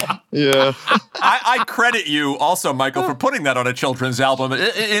unbelievable. Yeah. I credit you also, Michael, for putting that on a children's album.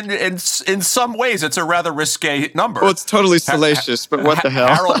 In some ways, it's a rather risque number. Well, it's totally salacious, but what the hell?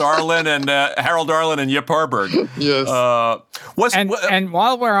 Harold Arlen and Yip Harburg. Yes. And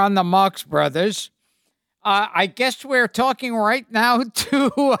while we're on the Marx Brothers, I guess we're talking right now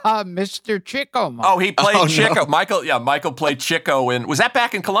to Mr. Chico. Oh, he played Chico. No. Michael played Chico was that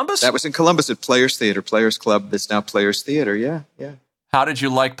back in Columbus? That was in Columbus at Players Theater, Players Club. That's now Players Theater. Yeah. How did you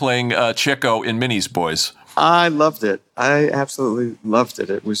like playing Chico in Minnie's Boys? I loved it. I absolutely loved it.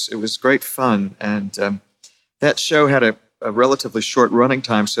 It was great fun, and that show had a relatively short running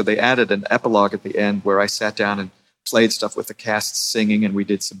time, so they added an epilogue at the end where I sat down and played stuff with the cast singing, and we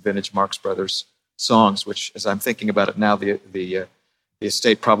did some vintage Marx Brothers songs, which, as I'm thinking about it now, the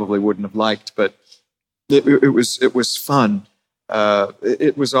estate probably wouldn't have liked, but it was fun.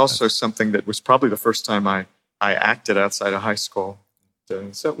 It was also something that was probably the first time I acted outside of high school.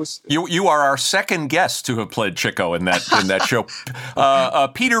 So it was. You are our second guest to have played Chico in that show.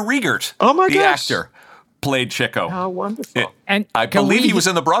 Peter Riegert, the actor, played Chico. How wonderful! And I believe he was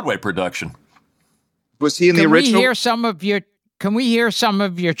in the Broadway production. Was he in the original? Can we hear some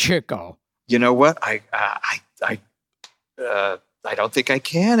of your Chico? You know what? I don't think I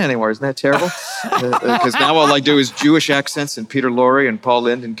can anymore. Isn't that terrible? Because now all I do is Jewish accents and Peter Lorre and Paul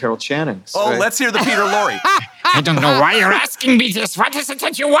Lynde and Carol Channing. So let's hear the Peter Lorre. I don't know why you're asking me this. What is it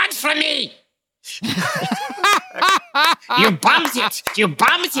that you want from me? You bumped it.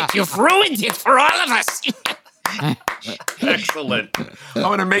 You've ruined it for all of us. Excellent. I'm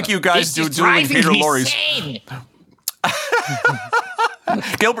going to make you guys do dueling Peter Lorre's.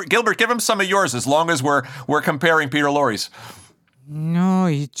 Gilbert, give him some of yours as long as we're comparing Peter Lorre's. No,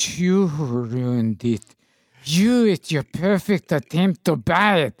 it's you who ruined it. It's your perfect attempt to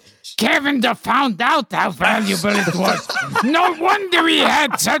buy it. Kevin found out how valuable it was. No wonder he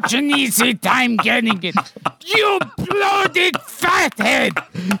had such an easy time getting it. You bloated fathead!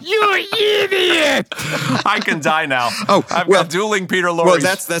 You idiot! I can die now. I've got dueling Peter Lorre. Well,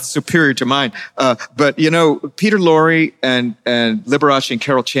 that's superior to mine. But Peter Lorre and Liberace and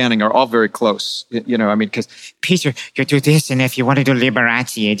Carol Channing are all very close. Because Peter, you do this, and if you want to do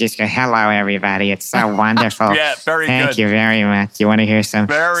Liberace, you just go, hello, everybody. It's so wonderful. Yeah, very good. Thank you very much. You want to hear some?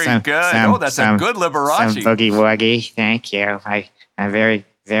 Very good. That's a good Liberace. Some boogie woogie. Thank you. I'm very,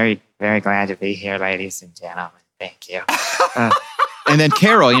 very, very glad to be here, ladies and gentlemen. Thank you. And then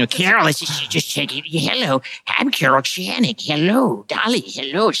Carol, Carol is just saying, hello, I'm Carol Channing. Hello, Dolly.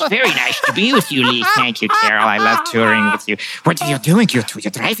 Hello. It's very nice to be with you, Lee. Thank you, Carol. I love touring with you. What are you doing? You're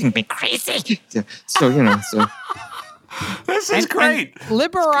driving me crazy. So. This is great. And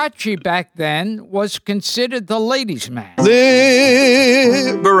Liberace back then was considered the ladies' man. Liberace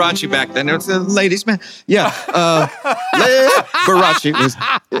back then. It was the ladies' man. Yeah. Liberace was...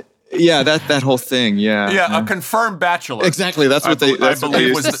 Yeah, that whole thing. Yeah, a confirmed bachelor. Exactly. That's what I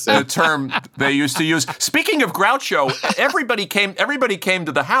believe was the term they used to use. Speaking of Groucho, everybody came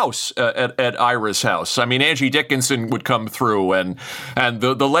to the house at Ira's house. I mean, Angie Dickinson would come through, and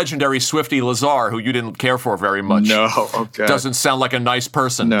the legendary Swifty Lazar, who you didn't care for very much. No, okay. Doesn't sound like a nice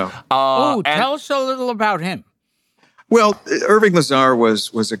person. No. Tell us a little about him. Well, Irving Lazar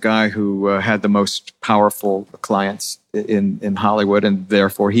was a guy who had the most powerful clients in Hollywood, and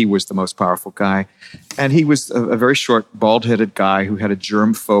therefore he was the most powerful guy. And he was a very short, bald-headed guy who had a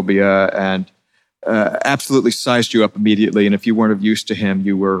germ phobia and absolutely sized you up immediately. And if you weren't used to him,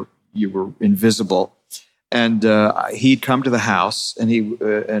 you were invisible. And he'd come to the house,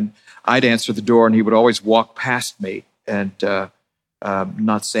 and I'd answer the door, and he would always walk past me and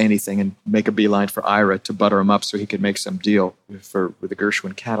not say anything and make a beeline for Ira to butter him up so he could make some deal with the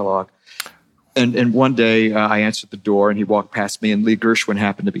Gershwin catalog. And one day I answered the door and he walked past me and Lee Gershwin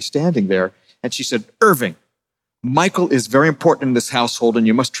happened to be standing there. And she said, "Irving, Michael is very important in this household and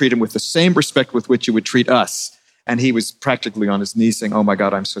you must treat him with the same respect with which you would treat us." And he was practically on his knees saying, "Oh my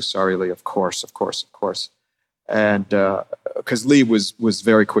God, I'm so sorry, Lee. Of course. And because Lee was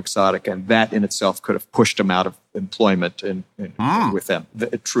very quixotic, and that in itself could have pushed him out of employment with them,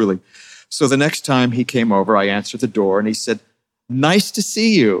 truly. So the next time he came over, I answered the door, and he said, "Nice to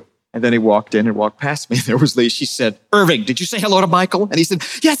see you." And then he walked in and walked past me. There was Lee. She said, "Irving, did you say hello to Michael?" And he said,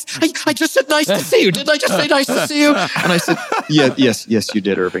 "Yes, I just said nice to see you. Didn't I just say nice to see you?" And I said, yes, you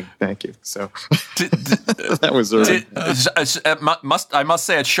did, Irving. Thank you." So that was Irving. I must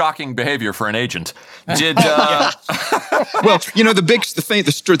say it's shocking behavior for an agent. Well,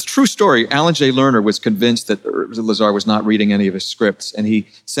 the true story, Alan J. Lerner was convinced that Lazar was not reading any of his scripts, and he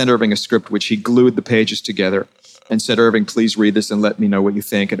sent Irving a script which he glued the pages together and said, "Irving, please read this and let me know what you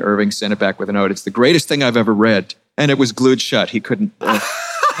think." And Irving sent it back with a note. "It's the greatest thing I've ever read." And it was glued shut. He couldn't. That's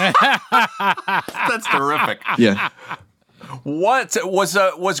terrific. Yeah. What was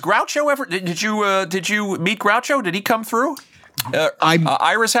Groucho ever? Did you meet Groucho? Did he come through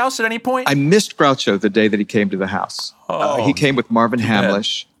Ira's house at any point? I missed Groucho the day that he came to the house. He came with Marvin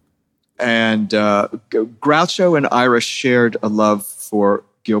Hamlish, and Groucho and Ira shared a love for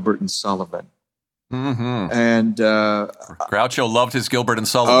Gilbert and Sullivan. Mm-hmm. And Groucho loved his Gilbert and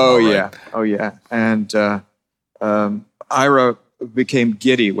Sullivan. Oh yeah. And Ira became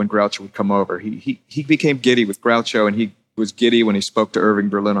giddy when Groucho would come over. He became giddy with Groucho, and he was giddy when he spoke to Irving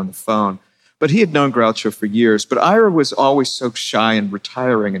Berlin on the phone. But he had known Groucho for years. But Ira was always so shy and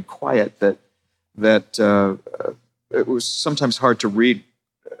retiring and quiet that it was sometimes hard to read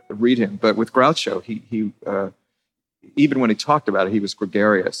him. But with Groucho, he even when he talked about it, he was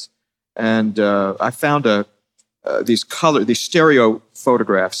gregarious. And I found these stereo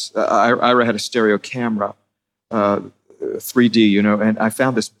photographs. Ira had a stereo camera, 3D, and I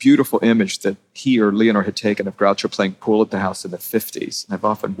found this beautiful image that he or Leonard had taken of Groucho playing pool at the house in the 50s. And I've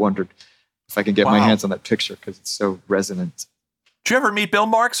often wondered if I can get my hands on that picture because it's so resonant. Did you ever meet Bill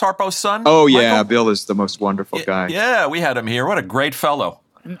Marks, Harpo's son? Oh, yeah. Michael? Bill is the most wonderful guy. Yeah, we had him here. What a great fellow.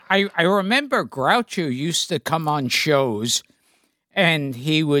 I remember Groucho used to come on shows, and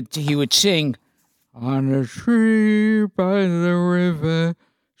he would sing, "On a tree by the river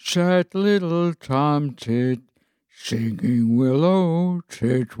sat little Tom Tit, singing willow,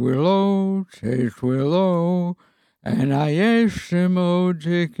 tit, willow, tit, willow. And I asked him, oh,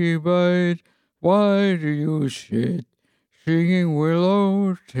 Dickie Bite, why do you sit singing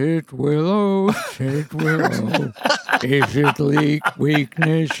willow, tit, willow, tit, willow? Is it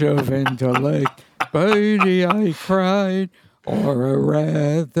weakness of intellect, Bitey, I cried, or a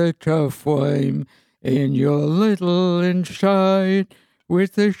rather tough whim in your little inside?"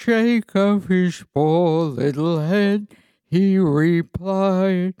 With a shake of his poor little head, he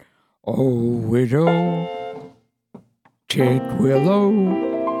replied, "Oh, widow, tit willow,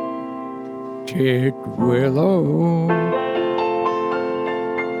 tit willow."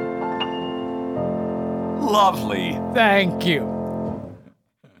 Lovely. Thank you.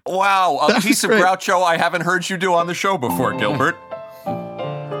 Wow, a piece of Groucho I haven't heard you do on the show before, Gilbert.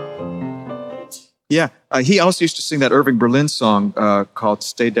 Yeah, he also used to sing that Irving Berlin song called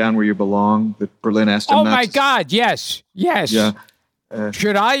 "Stay Down Where You Belong" that Berlin asked him not to... Oh, my God, yes. Yeah.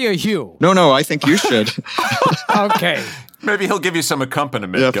 Should I or you? No, I think you should. Okay. Maybe he'll give you some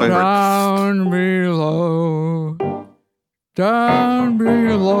accompaniment, Gilbert. Down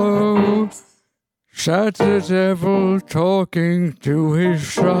below, sat the devil talking to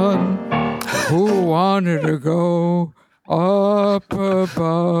his son, who wanted to go up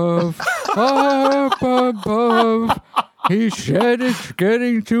above. Up above. He said, "It's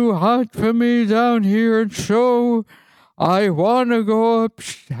getting too hot for me down here, and so I want to go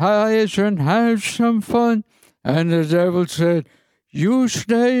upstairs and have some fun. And the devil said, you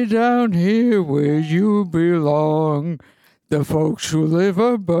stay down here where you belong. The folks who live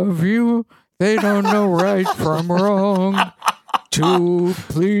above you, they don't know right from wrong. To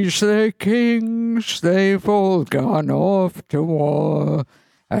please their kings, they've all gone off to war.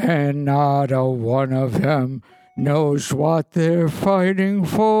 And not a one of them knows what they're fighting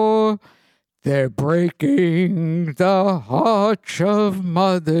for. They're breaking the hearts of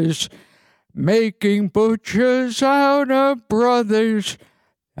mothers, making butchers out of brothers.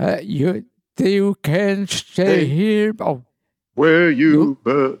 You can stay here. Oh, where you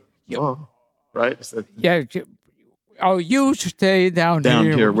belong, right? Yeah. Oh, you stay down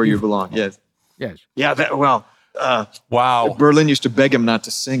here where you belong. Yes. Yes. Yeah. Wow. Berlin used to beg him not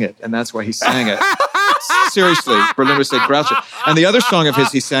to sing it, and that's why he sang it. Seriously, Berlin would say "Groucho." And the other song of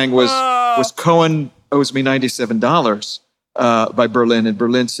his he sang was "Cohen Owes Me $97" by Berlin, and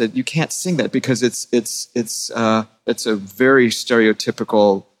Berlin said, "You can't sing that because it's a very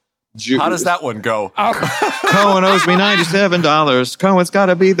stereotypical Jew." How does that one go? Cohen owes me $97. Cohen's got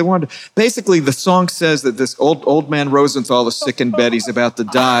to be the one. Basically, the song says that this old man Rosenthal is sick in bed. He's about to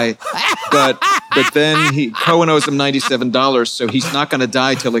die, but then Cohen owes him $97, so he's not going to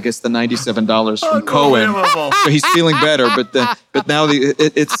die till he gets the $97 from Cohen. So he's feeling better. But now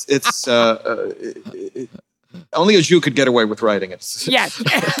it's only a Jew could get away with writing it. Yes.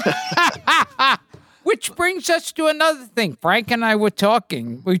 Which brings us to another thing. Frank and I were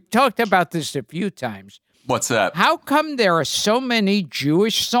talking. We talked about this a few times. What's that? How come there are so many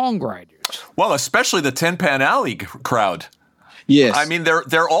Jewish songwriters? Well, especially the Tin Pan Alley crowd. Yes. I mean,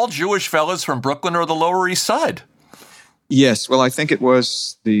 they're all Jewish fellas from Brooklyn or the Lower East Side. Yes. Well, I think it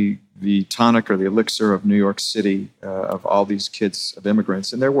was the tonic or the elixir of New York City, of all these kids of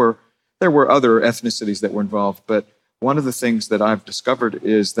immigrants. And there were other ethnicities that were involved. But one of the things that I've discovered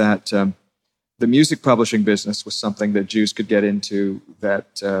is that the music publishing business was something that Jews could get into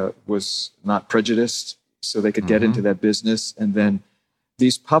that was not prejudiced, so they could get into that business. And then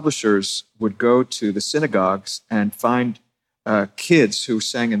these publishers would go to the synagogues and find kids who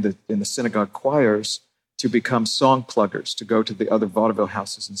sang in the synagogue choirs to become song pluggers, to go to the other vaudeville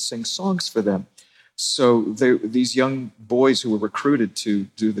houses and sing songs for them. So these young boys who were recruited to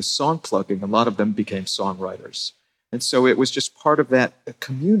do the song plugging, a lot of them became songwriters. And so it was just part of that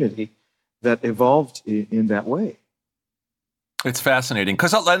community that evolved in that way. It's fascinating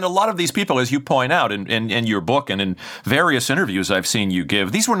because a lot of these people, as you point out in your book and in various interviews I've seen you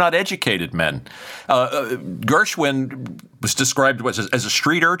give, these were not educated men. Gershwin was described as a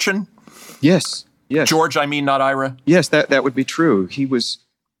street urchin. Yes. George, I mean, not Ira. Yes, that would be true. He was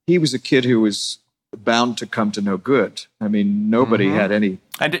a kid who was bound to come to no good. I mean, nobody had any...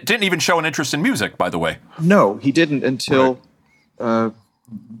 And didn't even show an interest in music, by the way. No, he didn't until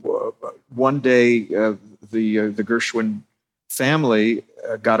one day the Gershwin family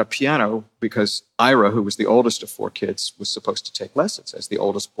got a piano because Ira, who was the oldest of four kids, was supposed to take lessons, as the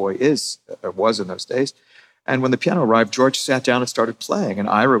oldest boy was in those days. And when the piano arrived, George sat down and started playing, and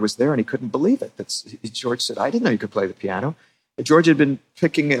Ira was there, and he couldn't believe it. George said, "I didn't know you could play the piano." George had been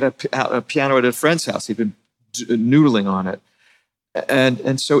picking at a piano at a friend's house. He'd been noodling on it.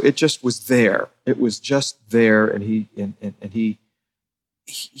 And so it just was there. It was just there, and he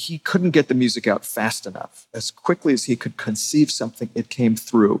couldn't get the music out fast enough. As quickly as he could conceive something, it came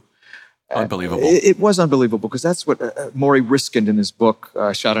through. Unbelievable. It was unbelievable, because that's what Maury Riskind in his book,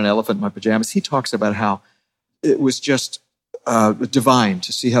 I Shot an Elephant in My Pajamas, he talks about how it was just divine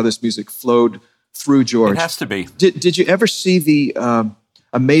to see how this music flowed through George. It has to be. Did you ever see the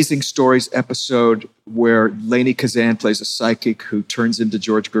Amazing Stories episode where Lainey Kazan plays a psychic who turns into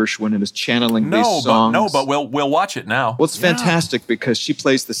George Gershwin and is channeling these songs? But we'll watch it now. Well, it's fantastic because she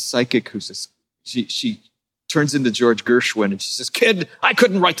plays the psychic she turns into George Gershwin, and she says, "Kid, I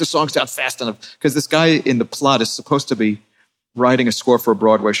couldn't write the songs down fast enough," because this guy in the plot is supposed to be writing a score for a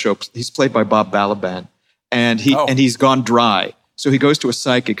Broadway show. He's played by Bob Balaban, and he's gone dry. So he goes to a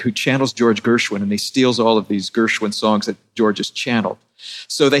psychic who channels George Gershwin, and he steals all of these Gershwin songs that George has channeled.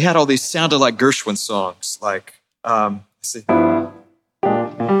 So they had all these sounded like Gershwin songs, like,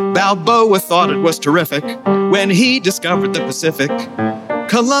 Balboa thought it was terrific when he discovered the Pacific.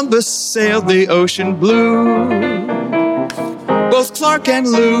 Columbus sailed the ocean blue. Both Clark and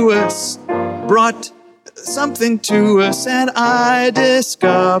Lewis brought something to us, and I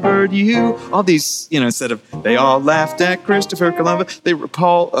discovered you. All these, instead of they all laughed at Christopher Columbus, they were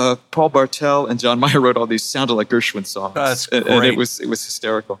Paul Bartel and John Mayer wrote all these sounded like Gershwin songs. That's great. And it was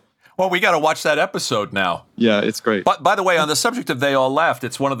hysterical. Well, we got to watch that episode now. Yeah, it's great. But by the way, on the subject of They All Laughed,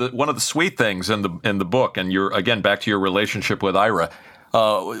 it's one of the sweet things in the book. And you're again back to your relationship with Ira.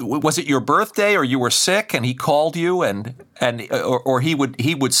 Was it your birthday or you were sick and he called you or he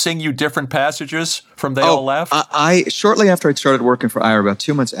would sing you different passages from They All Laughed? I shortly after I'd started working for Ira, about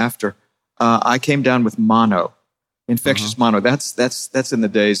 2 months after, I came down with mono. Infectious mono. That's in the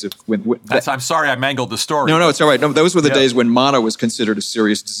days of when. I'm sorry, I mangled the story. No, it's all right. No, those were the days when mono was considered a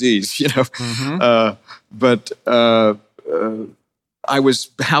serious disease. But I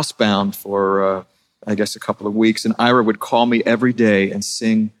was housebound for I guess a couple of weeks, and Ira would call me every day and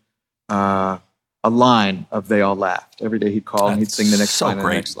sing a line of "They All Laughed." Every day he'd call and he'd sing the next line and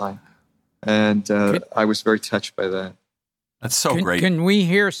the next line, and I was very touched by that. That's so great. Can we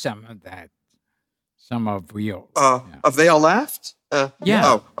hear some of that? Some of you. Of They All Laughed? Yeah.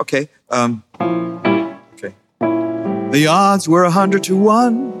 Oh, okay. Okay. The odds were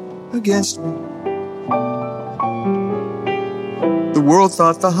 100-1 against me. The world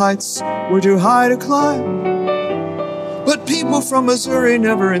thought the heights were too high to climb. But people from Missouri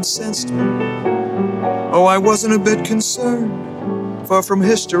never incensed me. Oh, I wasn't a bit concerned, for from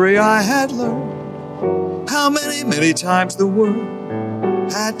history I had learned how many, many times the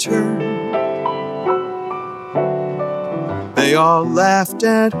world had turned. They all laughed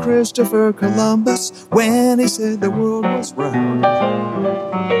at Christopher Columbus when he said the world was round.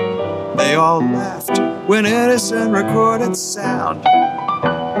 They all laughed when Edison recorded sound.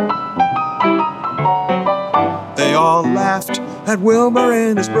 They all laughed at Wilbur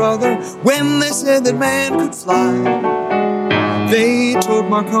and his brother when they said that man could fly. They told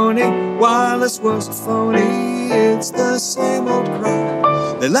Marconi wireless was a phony. It's the same old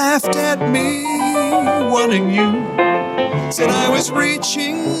cry. They laughed at me wanting you. Said I was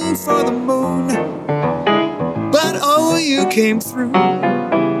reaching for the moon, but oh, you came through.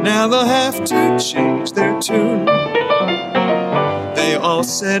 Now they'll have to change their tune. They all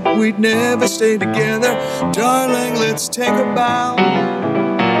said we'd never stay together. Darling, let's take a bow.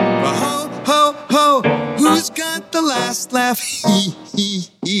 Ho, ho, ho, who's got the last laugh? Hee, hee,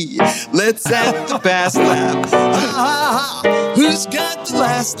 hee. Let's have the past laugh. Ha, ha, ha. Who's got the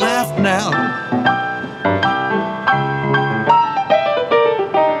last laugh now?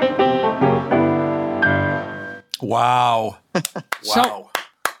 Wow. Wow.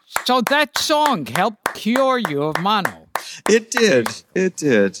 So that song helped cure you of mono. It did.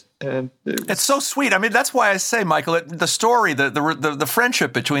 And it's so sweet. I mean, that's why I say, Michael, the story, the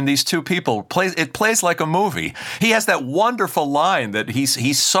friendship between these two people plays like a movie. He has that wonderful line that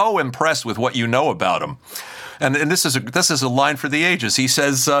he's so impressed with what you know about him. And this is a line for the ages. He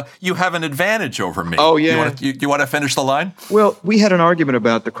says, "You have an advantage over me." Oh yeah. You want to finish the line? Well, we had an argument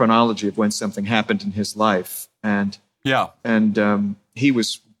about the chronology of when something happened in his life, and he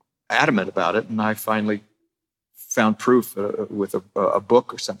was adamant about it, and I finally found proof with a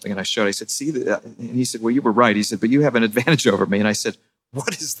book or something, and I showed. I said, "See that?" And he said, "Well, you were right." He said, "But you have an advantage over me." And I said,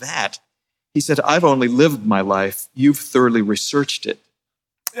 "What is that?" He said, "I've only lived my life. You've thoroughly researched it."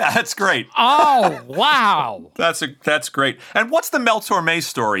 Yeah, that's great. Oh, wow. That's great. And what's the Mel Torme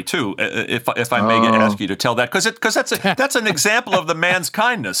story too? If I may ask you to tell that, because that's an example of the man's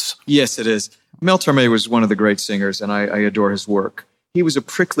kindness. Yes, it is. Mel Torme was one of the great singers, and I adore his work. He was a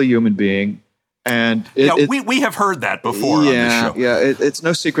prickly human being, and we have heard that before on this show. Yeah, it's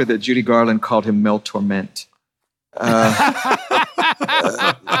no secret that Judy Garland called him Mel Torment. And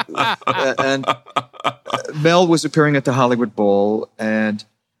Mel was appearing at the Hollywood Bowl, and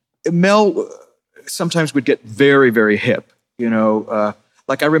Mel sometimes would get very, very hip.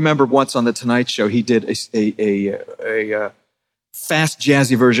 Like I remember once on the Tonight Show, he did a fast,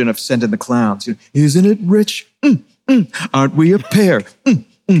 jazzy version of "Send in the Clowns." Isn't it rich? Aren't we a pair?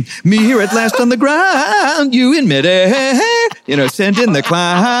 Me here at last on the ground, you in midair. Send in the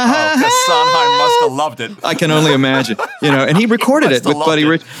clowns. Oh, Sondheim must have loved it. I can only imagine. And he recorded it with Buddy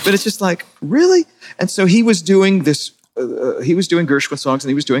Rich. But it's just like, really? And so he was doing this. He was doing Gershwin songs, and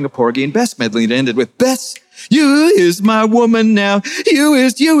he was doing a Porgy and Bess medley. And it ended with, "Bess, you is my woman now. You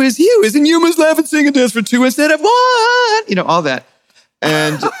is, and you must laugh and sing and dance for two instead of one." All that.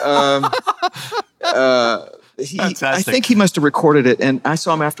 And I think he must have recorded it. And I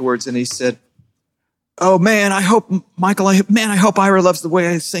saw him afterwards, and he said, "Oh man, I hope Ira loves the way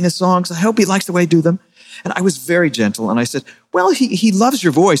I sing his songs. I hope he likes the way I do them." And I was very gentle, and I said, "Well, he loves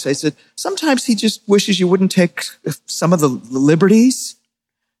your voice." I said, "Sometimes he just wishes you wouldn't take some of the liberties."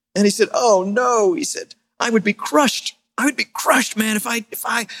 And he said, "Oh no," he said, "I would be crushed. I would be crushed, man, if I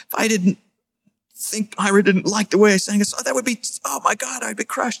didn't think Ira didn't like the way I sang a song. That would be, oh my God, I'd be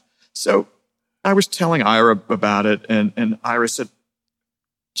crushed." So I was telling Ira about it, and Ira said,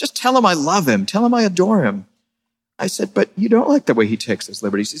 Just tell him I love him. Tell him I adore him. I said, but you don't like the way he takes his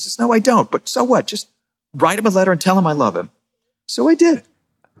liberties. He says, no, I don't. But so what? Just write him a letter and tell him I love him. So I did.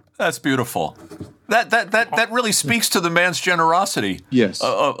 That's beautiful. That really speaks to the man's generosity. Yes.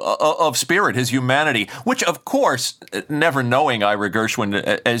 Of spirit, his humanity, which, of course, never knowing Ira Gershwin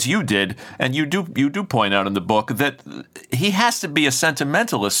as you did, and you do point out in the book that he has to be a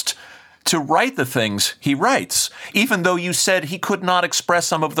sentimentalist to write the things he writes, even though you said he could not express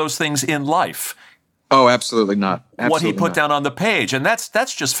some of those things in life. Oh, absolutely not. Absolutely what he put not. down on the page, and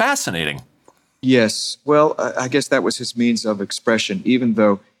that's just fascinating. Yes. Well, I guess that was his means of expression, even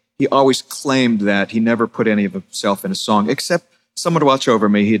though he always claimed that he never put any of himself in a song, except Someone to Watch Over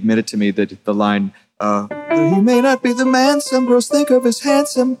Me. He admitted to me that the line, he may not be the man some girls think of as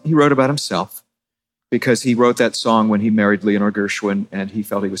handsome, he wrote about himself, because he wrote that song when he married Leonore Gershwin, and he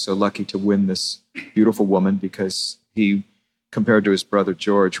felt he was so lucky to win this beautiful woman because he, compared to his brother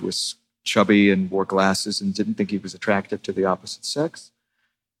George, was chubby and wore glasses and didn't think he was attractive to the opposite sex.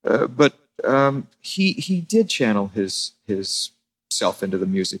 But he did channel his self into the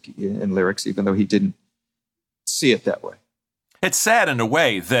music and lyrics, even though he didn't see it that way. It's sad in a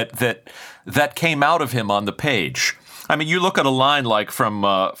way that came out of him on the page. I mean, you look at a line like from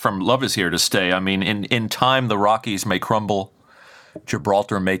Love Is Here to Stay. I mean, in time the Rockies may crumble,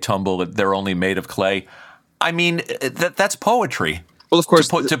 Gibraltar may tumble, they're only made of clay. I mean, that's poetry. Well, of course,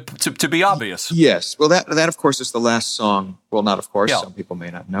 to be obvious. Yes. Well, that of course is the last song. Well, not of course. Yeah. Some people may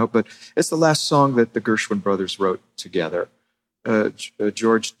not know, but it's the last song that the Gershwin brothers wrote together.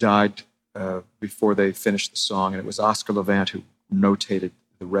 George died before they finished the song, and it was Oscar Levant who notated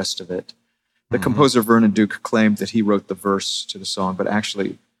the rest of it. The composer Vernon Duke claimed that he wrote the verse to the song, but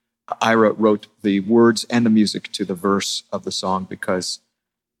actually Ira wrote the words and the music to the verse of the song because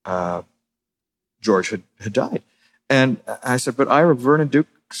George had died. And I said, but Ira, Vernon Duke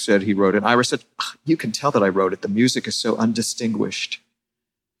said he wrote it. And Ira said, you can tell that I wrote it. The music is so undistinguished.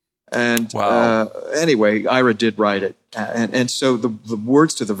 And wow. Anyway, Ira did write it. And so the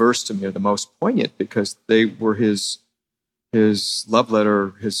words to the verse to me are the most poignant because they were his love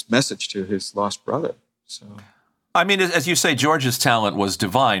letter, his message to his lost brother. So, I mean, as you say, George's talent was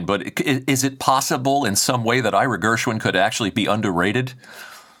divine, but is it possible in some way that Ira Gershwin could actually be underrated?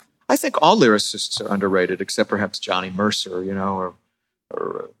 I think all lyricists are underrated, except perhaps Johnny Mercer, or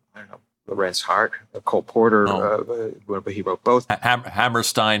I don't know, Lorenz Hart, Cole Porter, but he wrote both.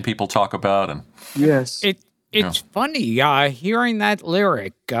 Hammerstein, people talk about, and yes, it's funny hearing that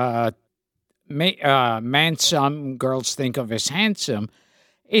lyric. Man, some girls think of as handsome.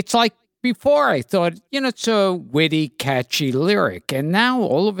 It's like before I thought, it's a witty, catchy lyric, and now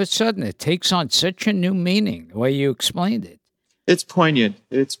all of a sudden it takes on such a new meaning. The way you explained it. It's poignant.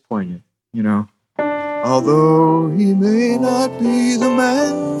 Although he may not be the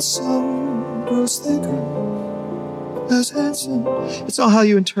man some girls think of as handsome. It's all how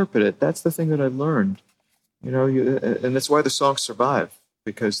you interpret it. That's the thing that I learned. And that's why the songs survive,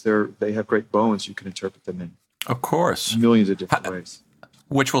 because they have great bones. You can interpret them in, of course, millions of different ways.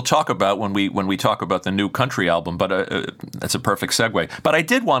 Which we'll talk about when we talk about the new country album, but that's a perfect segue. But I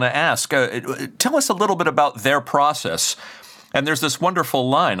did want to ask, tell us a little bit about their process. And there's this wonderful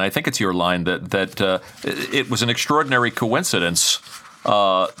line, I think it's your line, that it was an extraordinary coincidence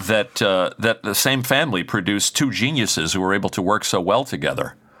that the same family produced two geniuses who were able to work so well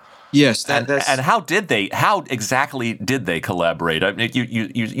together. Yes, and how exactly did they collaborate? I mean,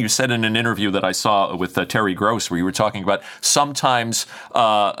 you said in an interview that I saw with Terry Gross, where you were talking about sometimes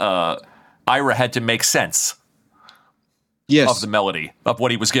Ira had to make sense of the melody of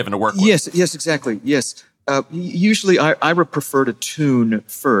what he was given to work with. Yes, exactly. Yes. Usually, Ira preferred a tune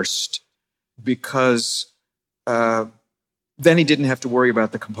first because then he didn't have to worry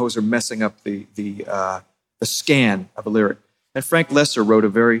about the composer messing up the scan of a lyric. And Frank Lesser wrote a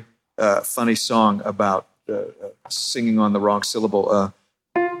very funny song about singing on the wrong syllable.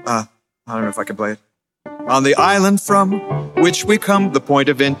 I don't know if I can play it. On the island from which we come, the point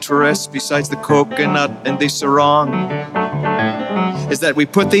of interest, besides the coconut and the sarong, is that we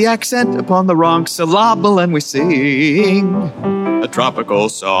put the accent upon the wrong syllable and we sing a tropical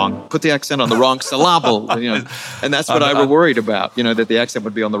song. Put the accent on the wrong syllable, and that's what I were worried about, that the accent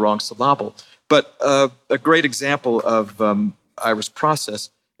would be on the wrong syllable. But a great example of Ira's process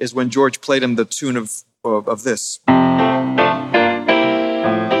is when George played him the tune of this.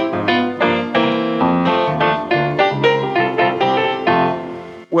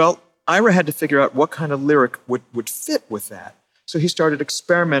 Well, Ira had to figure out what kind of lyric would fit with that. So he started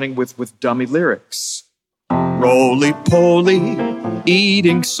experimenting with dummy lyrics. Roly-poly,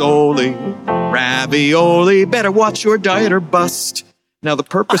 eating solely, ravioli, better watch your diet or bust. Now, the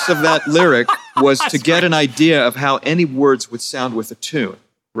purpose of that lyric was to get an idea of how any words would sound with a tune,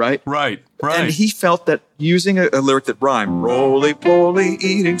 right? Right. And he felt that using a lyric that rhymed, roly-poly,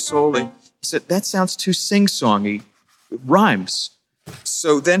 eating solely, he said, that sounds too sing-songy. It rhymes.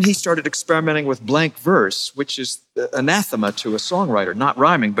 So then he started experimenting with blank verse, which is anathema to a songwriter, not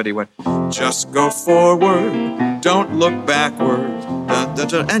rhyming, but he went, just go forward, don't look backward, dun, dun,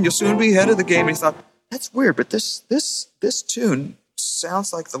 dun, and you'll soon be ahead of the game. And he thought, that's weird, but this tune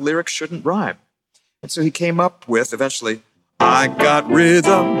sounds like the lyrics shouldn't rhyme. And so he came up with, eventually, I got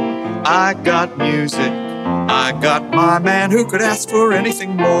rhythm, I got music, I got my man who could ask for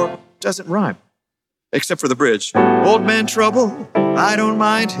anything more. Doesn't rhyme, except for the bridge. Old man trouble, I don't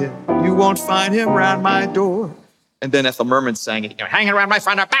mind him, you won't find him round my door. And then Ethel Merman sang it, hanging around my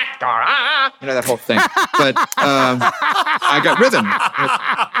front or back door, that whole thing. But I got rhythm.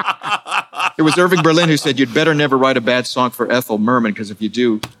 It was Irving Berlin who said, you'd better never write a bad song for Ethel Merman, because if you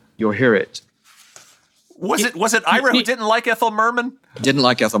do, you'll hear it. Was it Ira who didn't like Ethel Merman? Didn't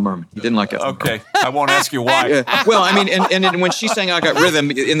like Ethel Merman. He didn't like Ethel Merman. Okay, I won't ask you why. Yeah. Well, I mean, and when she sang I Got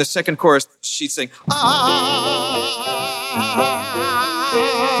Rhythm, in the second chorus, she'd sing,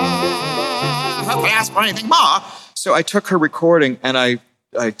 ask for anything more. So I took her recording and I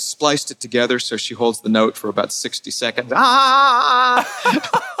spliced it together so she holds the note for about 60 seconds.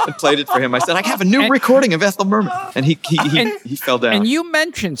 And played it for him. I said, I have a new recording of Ethel Merman. And he fell down. And you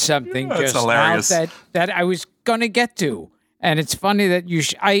mentioned something just hilarious. now that I was going to get to. And it's funny that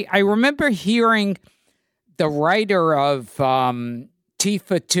I remember hearing the writer of T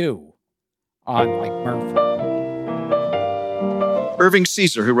for Two on like Murphy. Irving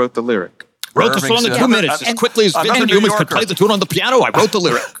Caesar, who wrote the lyric. Wrote the song in 2 minutes as quickly as Vincent Newman could play the tune on the piano. I wrote the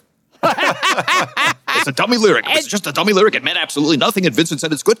lyric. It's a dummy lyric. It's just a dummy lyric. It meant absolutely nothing. And Vincent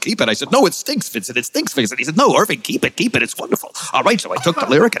said, it's good, keep it. I said, no, it stinks, Vincent. It stinks, Vincent. He said, no, Irving, keep it. It's wonderful. All right, so I took the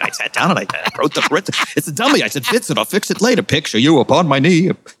lyric and I sat down and I wrote the written. It's a dummy. I said, Vincent, I'll fix it later. Picture you upon my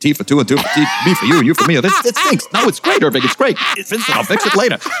knee. T for two and two for T, me for you, you for me. It stinks. No, it's great, Irving. It's great. Vincent, I'll fix it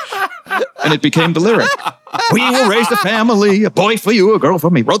later. And it became the lyric. We will raise a family, a boy for you, a girl for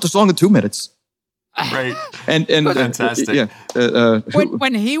me. Wrote the song in 2 minutes. Right. And fantastic.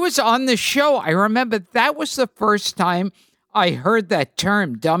 When he was on the show, I remember that was the first time I heard that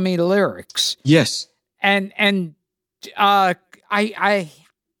term, dummy lyrics. Yes. And I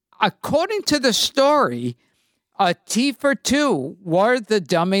according to the story, T for Two were the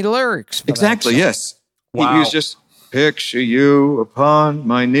dummy lyrics. Exactly. Yes. Wow. He was just picture you upon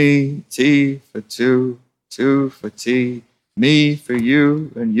my knee. T for two, two for T. Me for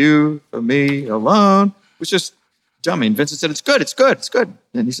you and you for me alone. It was just dummy. And Vincent said, it's good.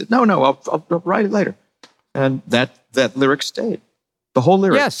 And he said, no, I'll write it later. And that lyric stayed. The whole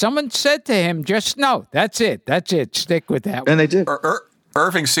lyric. Yeah, someone said to him, just no, that's it. Stick with that. And they did.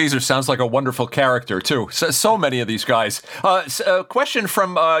 Irving Caesar sounds like a wonderful character, too. So many of these guys. A question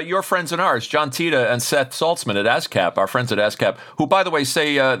from your friends and ours, John Tita and Seth Saltzman at ASCAP, our friends at ASCAP, who, by the way,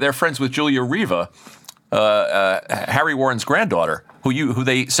 say they're friends with Julia Riva, Harry Warren's granddaughter, who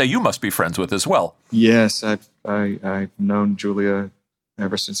they say you must be friends with as well. Yes, I've known Julia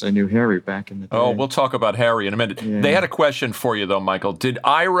ever since I knew Harry back in the day. Oh, we'll talk about Harry in a minute. Yeah. They had a question for you, though, Michael. Did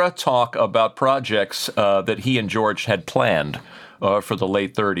Ira talk about projects that he and George had planned for the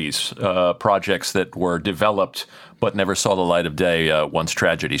late 30s, projects that were developed but never saw the light of day once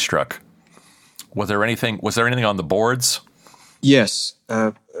tragedy struck? Was there anything on the boards? Yes.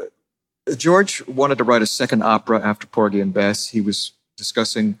 George wanted to write a second opera after Porgy and Bess. He was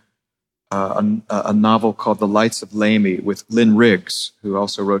discussing a novel called The Lights of Lamey with Lynn Riggs, who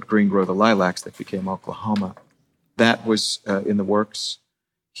also wrote Green Grow the Lilacs that became Oklahoma. That was in the works.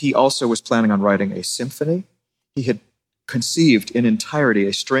 He also was planning on writing a symphony. He had conceived in entirety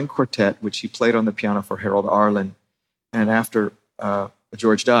a string quartet, which he played on the piano for Harold Arlen. And after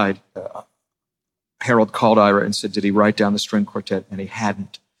George died, Harold called Ira and said, did he write down the string quartet? And he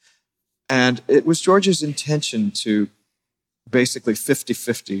hadn't. And it was George's intention to basically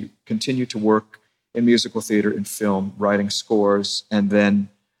 50-50 continue to work in musical theater and film, writing scores, and then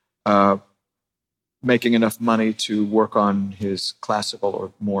making enough money to work on his classical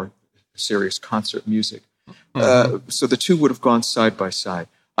or more serious concert music. So the two would have gone side by side.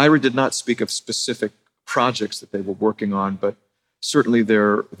 Ira did not speak of specific projects that they were working on, but certainly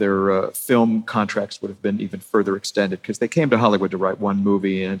their film contracts would have been even further extended because they came to Hollywood to write one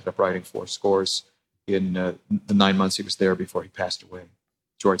movie and ended up writing 4 scores in the 9 months he was there before he passed away.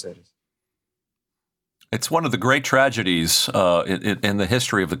 George, that is. It's one of the great tragedies in the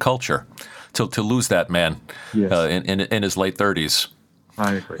history of the culture to lose that man. Yes. In his late 30s.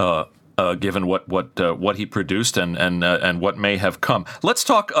 I agree. given what he produced and what may have come. Let's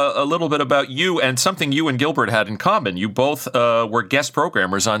talk a little bit about you and something you and Gilbert had in common. You both were guest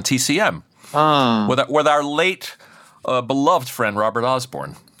programmers on TCM with our late beloved friend Robert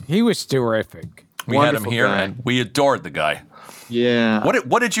Osborne. He was terrific. We Wonderful had him here, guy. and we adored the guy. Yeah.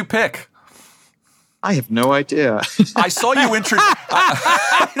 What did you pick? I have no idea. I saw you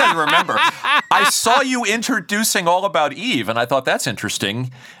I don't remember. I saw you introducing All About Eve, and I thought that's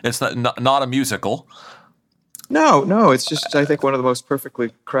interesting. It's not a musical. No. It's just, I think, one of the most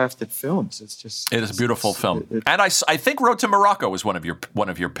perfectly crafted films. It is a beautiful film, and I think Road to Morocco was one of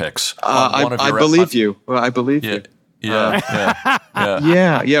your picks. I believe you. Well, I believe you. Yeah.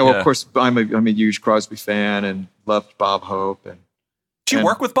 Well, of course, I'm a huge Crosby fan and loved Bob Hope. Did you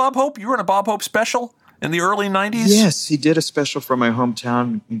work with Bob Hope? You were in a Bob Hope special in the early 90s? Yes, he did a special from my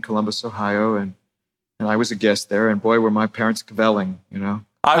hometown in Columbus, Ohio, and I was a guest there. And boy, were my parents cavelling,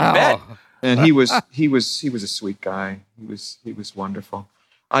 I bet. And he was a sweet guy. He was wonderful.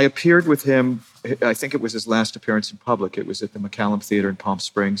 I appeared with him. I think it was his last appearance in public. It was at the McCallum Theater in Palm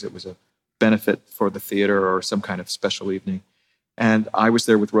Springs. It was a benefit for the theater or some kind of special evening. And I was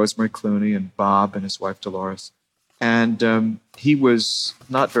there with Rosemary Clooney and Bob and his wife Dolores. And he was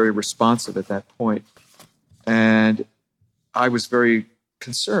not very responsive at that point. And I was very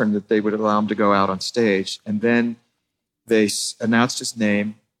concerned that they would allow him to go out on stage. And then they announced his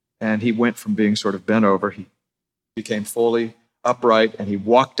name, and he went from being sort of bent over. He became fully upright, and he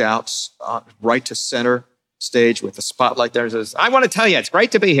walked out right to center stage with the spotlight there and says, "I want to tell you, it's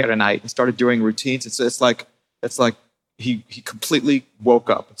great to be here tonight." And started doing routines. It's like he completely woke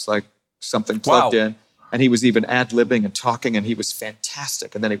up. It's like something plugged in. And he was even ad-libbing and talking, and he was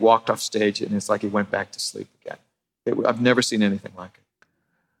fantastic. And then he walked off stage, and it's like he went back to sleep again. I've never seen anything like it.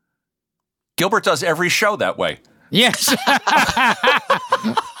 Gilbert does every show that way. Yes.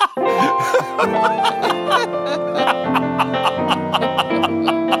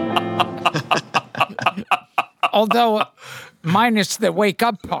 Although, minus the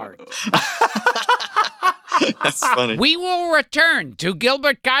wake-up part. That's funny. We will return to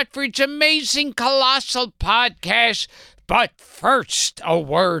Gilbert Gottfried's amazing colossal podcast, but first, a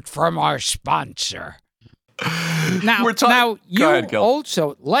word from our sponsor. Now, you ahead, Gil.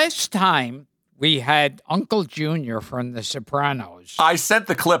 also, last time we had Uncle Junior from The Sopranos. I sent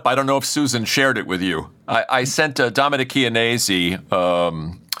the clip. I don't know if Susan shared it with you. I sent Dominic Chianese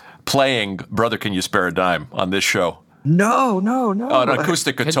playing Brother Can You Spare a Dime on this show. No. An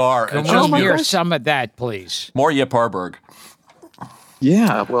acoustic guitar. Can we hear some of that, please? More Yip Harburg.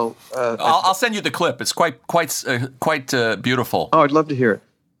 Yeah, well... I'll send you the clip. It's quite beautiful. Oh, I'd love to hear it.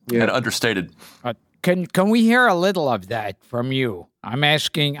 Yeah. And understated. Can we hear a little of that from you? I'm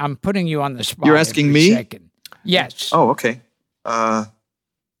putting you on the spot. You're asking me? Second. Yes. Oh, okay.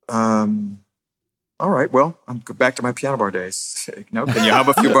 All right, well, I'm back to my piano bar days. Can you hum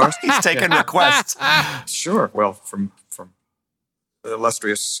a few bars? He's taking requests. Sure. Well, from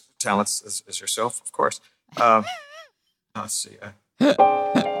illustrious talents as yourself, of course. Let's see.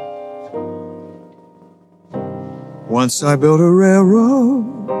 Once I built a railroad,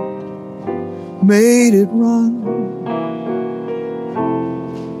 made it run,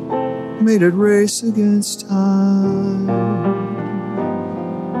 made it race against time.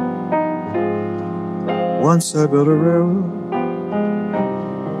 Once I built a railroad,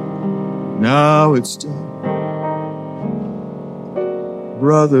 now it's done.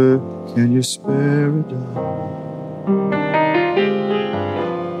 Brother, can you spare a dime?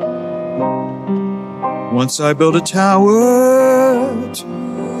 Once I built a tower to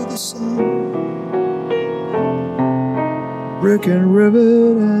the sun, brick and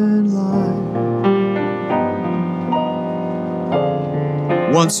rivet and lime.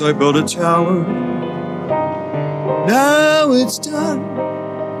 Once I built a tower, now it's done.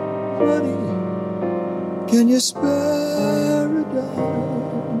 Buddy, can you spare a dime?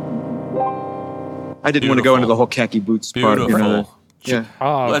 I didn't want to go into the whole khaki boots part. Yeah.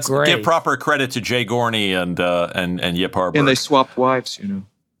 Oh, let's great. give proper credit to Jay Gorney and Yip Harburg. And they swapped wives,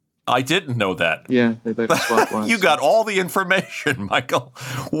 I didn't know that. Yeah, they swapped wives. You got all the information, Michael.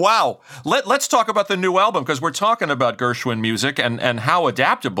 Wow. Let's talk about the new album, because we're talking about Gershwin music and how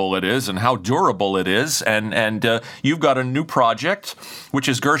adaptable it is and how durable it is. And you've got a new project, which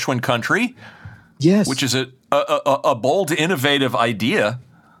is Gershwin Country. Yes. Which is a bold, innovative idea.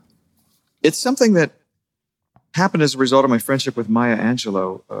 It's something that happened as a result of my friendship with Maya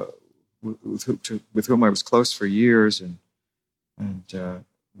Angelou, with whom I was close for years, and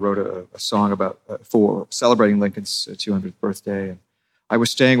wrote a song for celebrating Lincoln's 200th birthday. And I was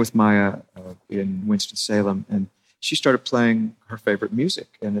staying with Maya in Winston-Salem, and she started playing her favorite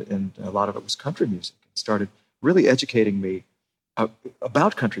music, and a lot of it was country music. And started really educating me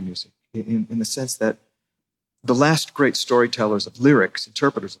about country music in the sense that the last great storytellers of lyrics,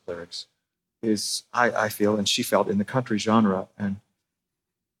 interpreters of lyrics, is, I feel, and she felt, in the country genre. And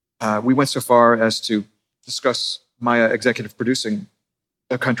we went so far as to discuss Maya executive producing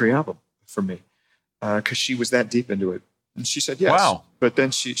a country album for me, because she was that deep into it. And she said yes. Wow. But then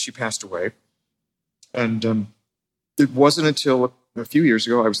she passed away. And it wasn't until a few years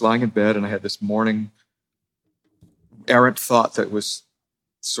ago I was lying in bed and I had this morning errant thought that was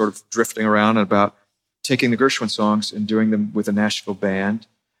sort of drifting around about taking the Gershwin songs and doing them with a Nashville band.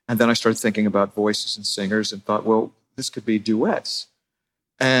 And then I started thinking about voices and singers and thought, well, this could be duets.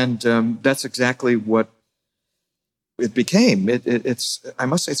 And that's exactly what it became. It's I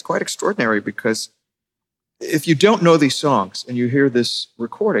must say, it's quite extraordinary, because if you don't know these songs and you hear this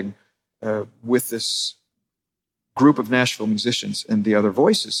recording with this group of Nashville musicians and the other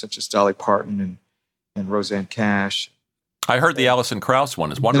voices, such as Dolly Parton and Roseanne Cash. I heard the Alison Krauss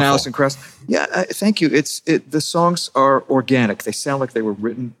one is wonderful. And Alison Krauss. Yeah, thank you. The songs are organic. They sound like they were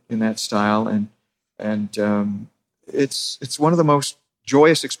written in that style, and it's one of the most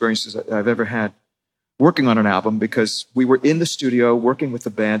joyous experiences I've ever had working on an album, because we were in the studio working with the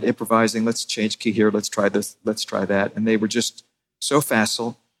band, improvising. Let's change key here. Let's try this. Let's try that. And they were just so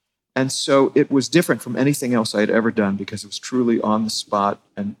facile. And so it was different from anything else I had ever done, because it was truly on the spot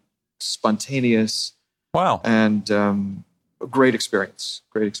and spontaneous. Wow. And a great experience.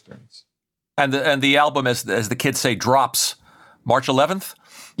 Great experience. And the album, as the kids say, drops March 11th?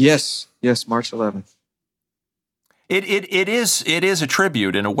 Yes, March 11th. It is a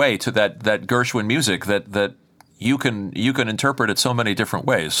tribute in a way to that Gershwin music that you can interpret it so many different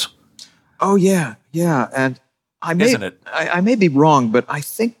ways. Oh yeah, and I may be wrong, but I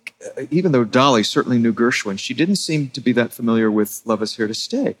think even though Dolly certainly knew Gershwin, she didn't seem to be that familiar with "Love Is Here to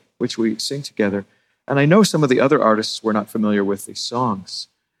Stay," which we sing together. And I know some of the other artists were not familiar with these songs,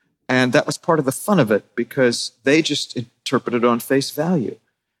 and that was part of the fun of it, because they just interpreted it on face value.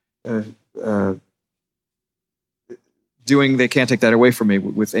 Doing "They Can't Take That Away From Me"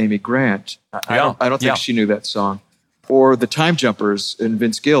 with Amy Grant. I don't think she knew that song. Or the Time Jumpers and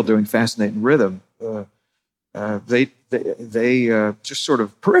Vince Gill doing "Fascinating Rhythm." They just sort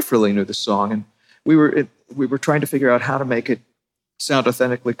of peripherally knew the song, and we were trying to figure out how to make it sound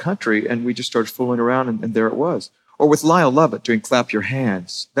authentically country, and we just started fooling around, and there it was. Or with Lyle Lovett doing "Clap Your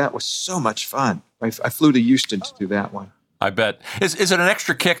Hands." That was so much fun. I flew to Houston to do that one. I bet. Is it an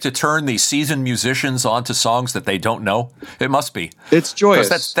extra kick to turn these seasoned musicians onto songs that they don't know? It must be. It's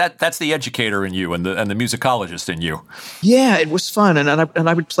joyous. That's the educator in you and the musicologist in you. Yeah, it was fun, and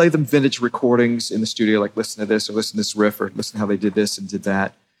I would play them vintage recordings in the studio, like listen to this or listen to this riff or listen to how they did this and did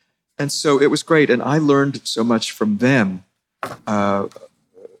that, and so it was great, and I learned so much from them.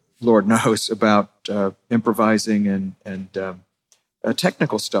 Lord knows about improvising and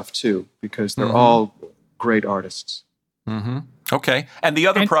technical stuff too, because they're all great artists. Mm-hmm. Okay. And the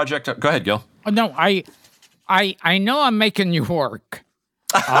other project, go ahead, Gil. No, I know I'm making you work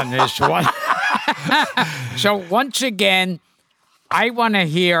on this one. So once again, I want to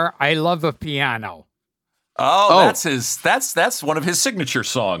hear "I Love a Piano." Oh, that's one of his signature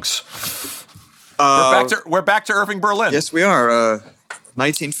songs. We're back to Irving Berlin. Yes, we are.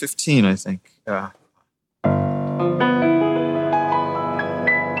 1915, I think.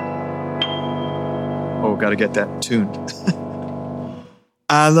 Got to get that tuned.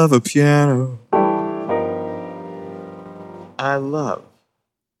 I love a piano. I love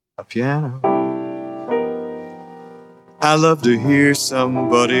a piano. I love to hear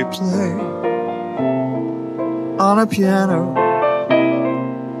somebody play on a piano,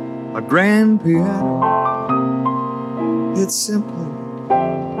 a grand piano. It simply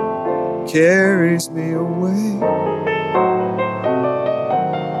carries me away.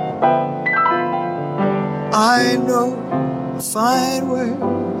 I know a fine way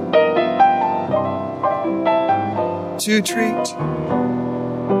to treat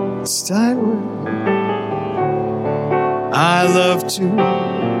Steinway. I love to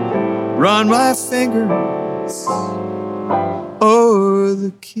run my fingers over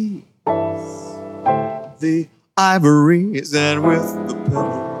the keys, the ivories, and with the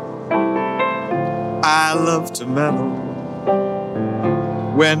pedal. I love to meddle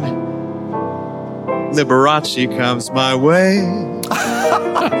when Liberace comes my way.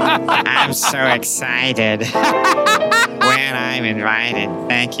 I'm so excited when I'm invited,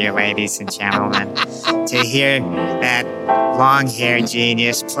 thank you, ladies and gentlemen, to hear that long-haired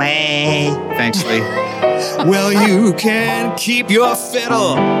genius play. Thanks, Lee. Well, you can keep your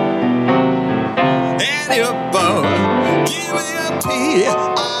fiddle, and bone. Give me a P-I-A-N.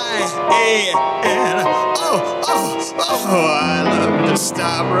 Oh, I love to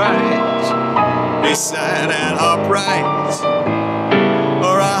stop right beside an upright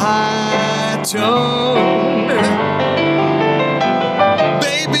or a high tone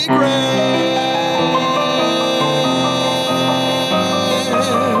baby grand.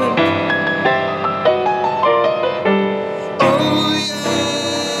 Oh yeah.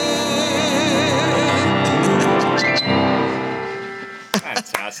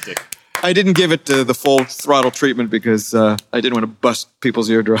 Fantastic. I didn't give it the full throttle treatment because I didn't want to bust people's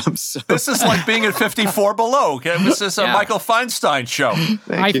eardrums. So. This is like being at 54 Below. This is a Michael Feinstein show.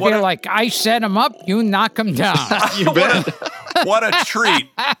 I feel like I set him up, you knock him down. You bet. What a treat.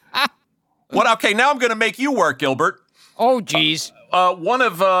 Okay, now I'm going to make you work, Gilbert. Oh, geez. One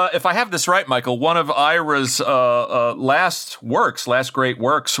of, if I have this right, Michael, one of Ira's last great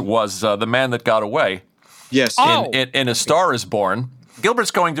works was The Man That Got Away. Yes. In A Star Is Born.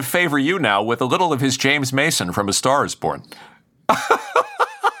 Gilbert's going to favor you now with a little of his James Mason from A Star Is Born.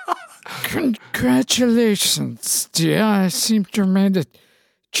 Congratulations, dear. I seem to have made it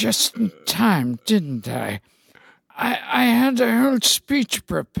just in time, didn't I? I had a whole speech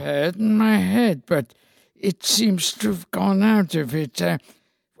prepared in my head, but it seems to have gone out of it.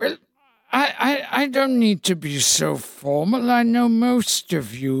 Well, I don't need to be so formal. I know most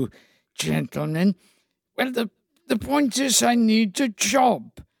of you gentlemen. Well, the point is I need a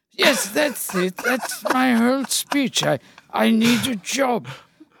job. Yes, that's it. That's my whole speech. I need a job.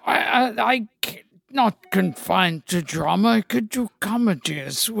 I not confined to drama. I could do comedy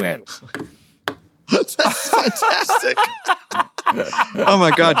as well. That's fantastic. Oh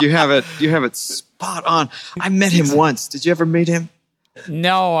my God, you have it spot on. I met him once. Did you ever meet him?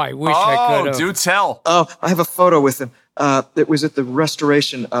 No, I wish I could have. Oh, do tell. Oh, I have a photo with him. It was at the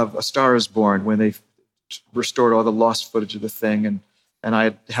restoration of A Star Is Born when they restored all the lost footage of the thing, and I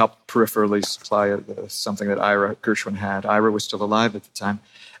had helped peripherally supply something that Ira Gershwin had. Ira was still alive at the time,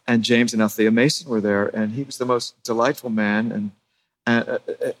 and James and Althea Mason were there, and he was the most delightful man, and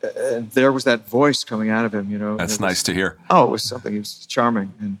there was that voice coming out of him, you know. That's nice to hear. Oh, it was something. He was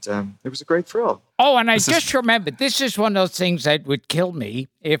charming, and it was a great thrill. Oh, and I just remembered, this is one of those things that would kill me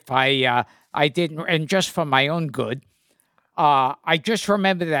if I didn't, and just for my own good. I just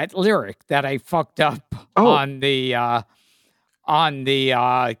remember that lyric that I fucked up on the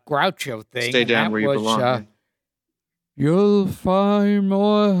Groucho thing. Stay down where you belong. You'll find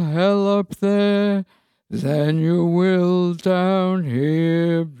more hell up there than you will down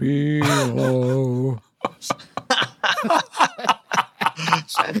here below.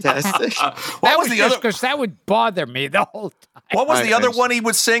 Fantastic. That was the other, because that would bother me the whole time. What was the other one he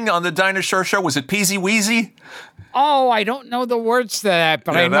would sing on the Dinah Shore show? Was it Peasy Weezy? Oh, I don't know the words to that,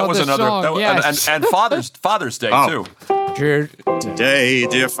 but I know the song. Yes. And Father's Day, too. Today,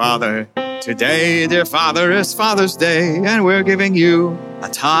 dear Father, is Father's Day, and we're giving you a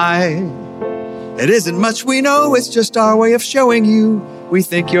tie. It isn't much we know, it's just our way of showing you we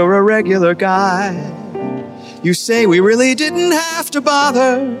think you're a regular guy. You say we really didn't have to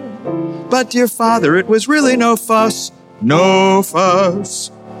bother, but dear Father, it was really no fuss.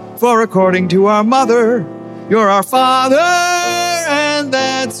 For according to our mother, you're our father, and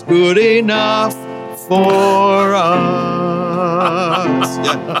that's good enough for us.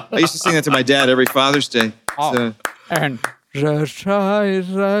 Yeah, I used to sing that to my dad every Father's Day. And the tie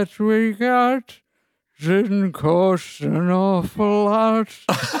that we got didn't cost an awful lot,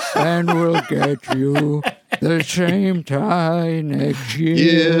 and we'll get you the same tie next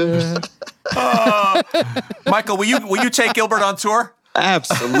year. Michael, will you take Gilbert on tour?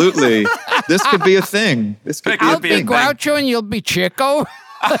 Absolutely. This could be a thing. I'll be Groucho and you'll be Chico.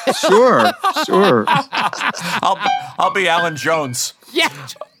 Sure. I'll be Alan Jones. Yeah.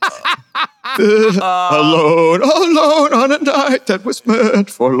 Alone on a night that was meant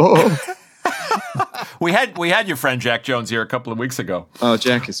for love. We had your friend Jack Jones here a couple of weeks ago. Oh,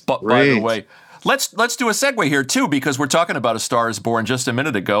 Jack is great. By the way, let's do a segue here too, because we're talking about A Star Is Born just a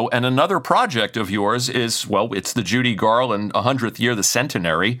minute ago, and another project of yours is, well, it's the Judy Garland 100th year, the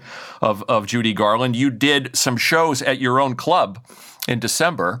centenary of Judy Garland. You did some shows at your own club in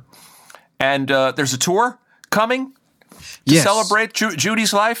December, and there's a tour coming to celebrate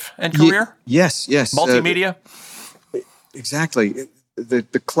Judy's life and career. Yes. Multimedia. Exactly.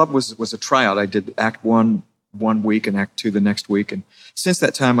 The club was a tryout. I did Act 1 one week and Act 2 the next week, and since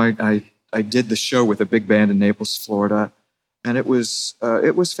that time I did the show with a big band in Naples, Florida, and it was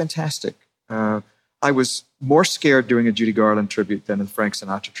fantastic. I was more scared doing a Judy Garland tribute than a Frank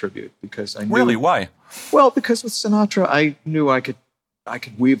Sinatra tribute because I knew. Really? Why? Well, because with Sinatra, I knew I could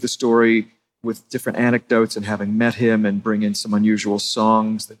weave the story with different anecdotes and having met him and bring in some unusual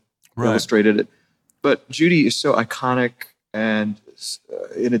songs that illustrated it. But Judy is so iconic, and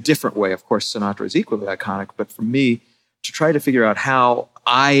in a different way, of course, Sinatra is equally iconic. But for me, to try to figure out how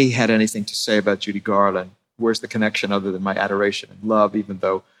I had anything to say about Judy Garland, where's the connection other than my adoration and love, even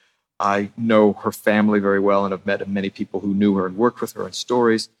though I know her family very well and have met many people who knew her and worked with her in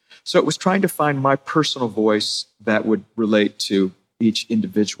stories. So it was trying to find my personal voice that would relate to each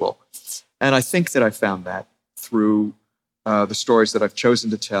individual. And I think that I found that through the stories that I've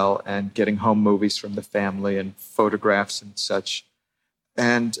chosen to tell and getting home movies from the family and photographs and such.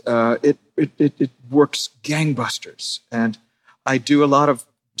 And it works gangbusters. And I do a lot of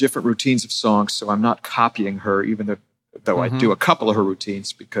different routines of songs, so I'm not copying her, even though I do a couple of her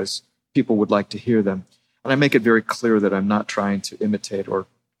routines because people would like to hear them. And I make it very clear that I'm not trying to imitate or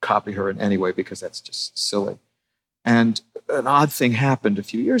copy her in any way because that's just silly. And an odd thing happened a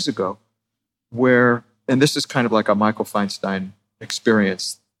few years ago where, and this is kind of like a Michael Feinstein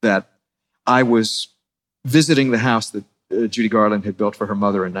experience, that I was visiting the house that Judy Garland had built for her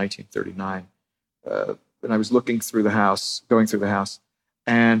mother in 1939. And I was going through the house,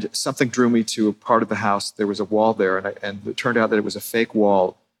 and something drew me to a part of the house. There was a wall there, and it turned out that it was a fake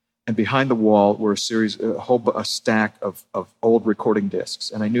wall. And behind the wall were a stack of old recording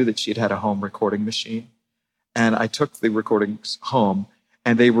discs. And I knew that she'd had a home recording machine. And I took the recordings home,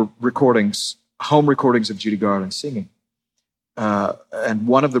 and they were home recordings of Judy Garland singing. And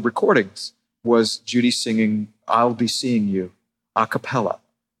one of the recordings was Judy singing "I'll Be Seeing You" a cappella,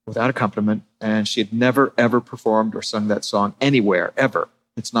 without accompaniment. And she had never, ever performed or sung that song anywhere, ever.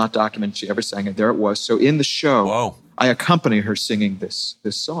 It's not documented she ever sang it. There it was. So in the show, I accompany her singing this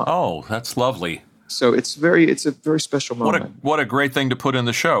song. Oh, that's lovely. So it's a very special moment. What a great thing to put in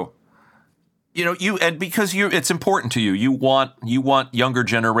the show. You know, because it's important to you. You want younger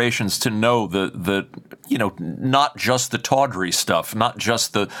generations to know the not just the tawdry stuff, not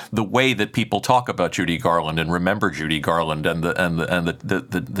just the way that people talk about Judy Garland and remember Judy Garland and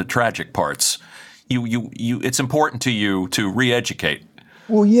the tragic parts. It's important to you to re-educate.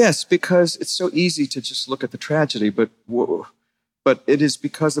 Well, yes, because it's so easy to just look at the tragedy, but it is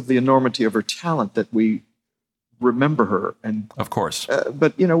because of the enormity of her talent that we remember her. And of course,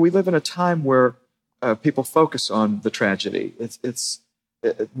 but we live in a time where people focus on the tragedy. It's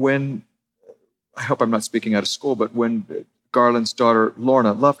when, I hope I'm not speaking out of school, but when Garland's daughter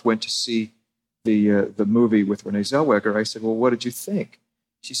Lorna Luft went to see the movie with Renee Zellweger, I said, "Well, what did you think?"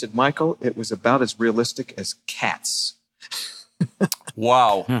 She said, "Michael, it was about as realistic as Cats."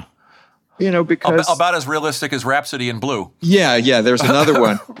 Wow. Because about as realistic as Rhapsody in Blue. Yeah. There's another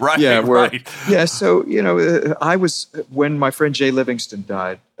one. Right. Yeah. Right. Yeah. So I was, when my friend Jay Livingston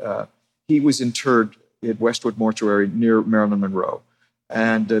died. He was interred at Westwood Mortuary near Marilyn Monroe,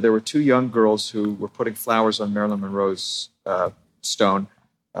 and there were two young girls who were putting flowers on Marilyn Monroe's stone.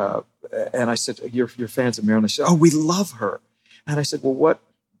 And I said, "You're fans of Marilyn?" She said, "Oh, we love her." And I said, "Well, what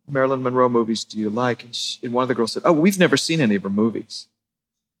Marilyn Monroe movies do you like?" And one of the girls said, "Oh, we've never seen any of her movies."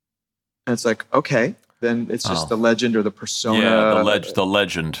 And it's like, okay, then it's just the legend or the persona. Yeah, the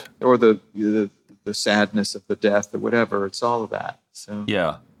legend. Or the sadness of the death or whatever. It's all of that. So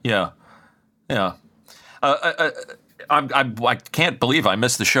Yeah. I can't believe I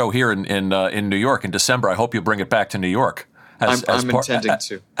missed the show here in New York in December. I hope you'll bring it back to New York. I'm intending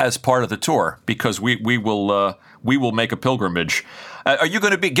to. As part of the tour, because we will make a pilgrimage. Are you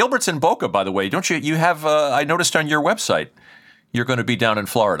going to be Gilbert's in Boca, by the way? Don't you? You have I noticed on your website you're going to be down in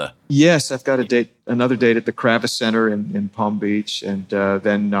Florida. Yes, I've got another date at the Kravis Center in Palm Beach, and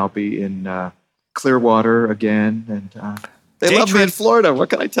then I'll be in Clearwater again. And they love me in Florida. What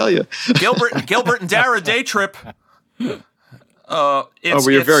can I tell you? Gilbert and Dara day trip. You're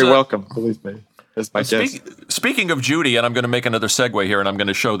very welcome. Believe me. As my guest. Speaking of Judy, and I'm going to make another segue here, and I'm going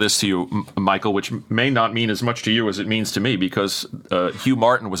to show this to you, Michael, which may not mean as much to you as it means to me, because Hugh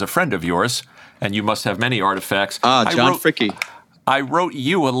Martin was a friend of yours, and you must have many artifacts. John Fricke. I wrote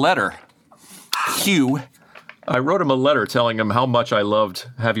you a letter, Hugh. I wrote him a letter telling him how much I loved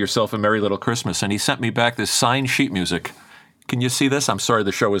Have Yourself a Merry Little Christmas, and he sent me back this signed sheet music. Can you see this? I'm sorry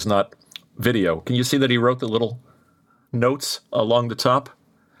the show is not video. Can you see that he wrote the little notes along the top?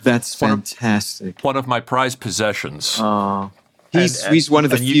 That's fantastic. One of my prized possessions. He's one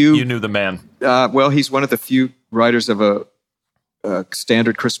of the few. You knew the man. Well, he's one of the few writers of a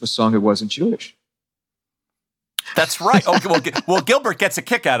standard Christmas song who wasn't Jewish. That's right. Well, Gilbert gets a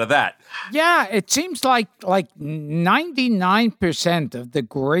kick out of that. Yeah, it seems like 99% of the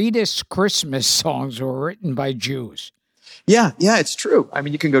greatest Christmas songs were written by Jews. Yeah, it's true. I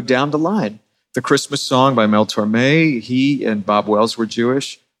mean, you can go down the line. The Christmas Song by Mel Torme, he and Bob Wells were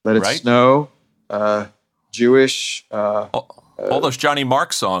Jewish. Let It Snow, Jewish. All those Johnny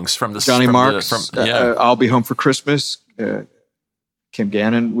Mark songs from the Johnny Mark. I'll Be Home for Christmas. Kim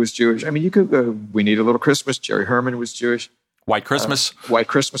Gannon was Jewish. I mean, you could. We Need a Little Christmas. Jerry Herman was Jewish. White Christmas. White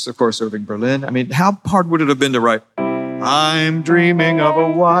Christmas, of course, Irving Berlin. I mean, how hard would it have been to write, I'm dreaming of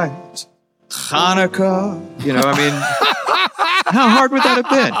a white Hanukkah? You know, I mean, how hard would that have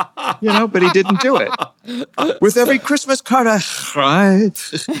been? You know, but he didn't do it. With every Christmas card I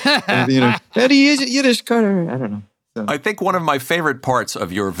write, and, you know, Eddie Yiddish card, I don't know. So. I think one of my favorite parts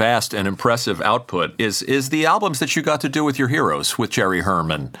of your vast and impressive output is the albums that you got to do with your heroes, with Jerry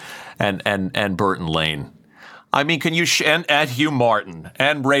Herman and Burton Lane. I mean, can you and Hugh Martin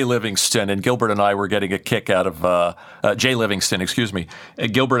and Ray Livingston, and Gilbert and I were getting a kick out of Jay Livingston, excuse me.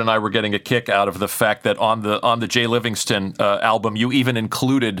 Gilbert and I were getting a kick out of the fact that on the Jay Livingston album, you even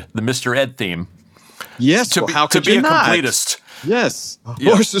included the Mr. Ed theme. Yes, how could you not? Completist. Yes, a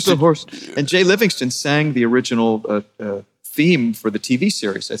horse is a horse. And Jay Livingston sang the original theme for the TV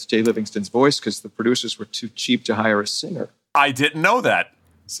series. That's Jay Livingston's voice because the producers were too cheap to hire a singer. I didn't know that.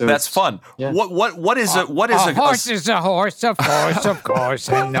 So that's fun. Yeah. What is a horse is a horse, of course,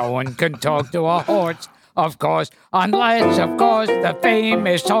 and no one can talk to a horse, of course, unless, of course, the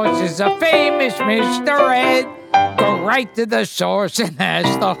famous horse is a famous Mr. Ed. Go right to the source and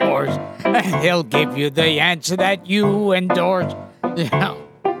ask the horse, and he'll give you the answer that you endorse. You know,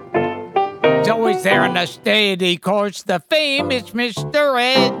 it's always there in the steady course, the famous Mr.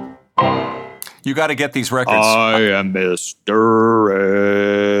 Ed. You got to get these records. I am Mr.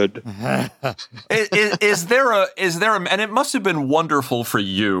 Ed. Is there a, and it must have been wonderful for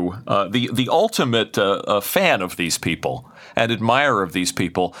you, the ultimate fan of these people and admirer of these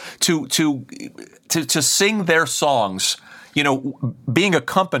people, to sing their songs, you know, being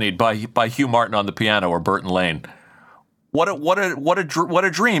accompanied by Hugh Martin on the piano or Burton Lane. What a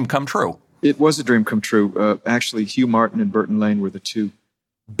dream come true. It was a dream come true. Actually, Hugh Martin and Burton Lane were the two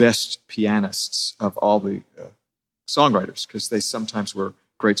best pianists of all the songwriters, because they sometimes were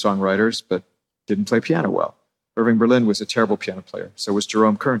great songwriters but didn't play piano well. Irving Berlin was a terrible piano player. So was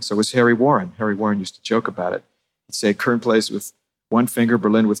Jerome Kern. So was Harry Warren. Harry Warren used to joke about it. He'd say Kern plays with one finger,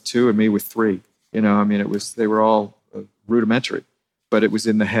 Berlin with two, and me with three. You know, I mean, they were all rudimentary, but it was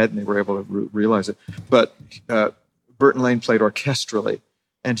in the head and they were able to realize it. But Burton Lane played orchestrally,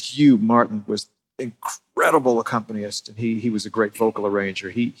 and Hugh Martin was incredible accompanist, and he was a great vocal arranger.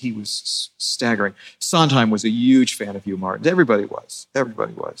 He was staggering. Sondheim was a huge fan of Hugh Martin. Everybody was.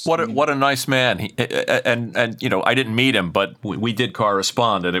 What a nice man. And you know, I didn't meet him, but we did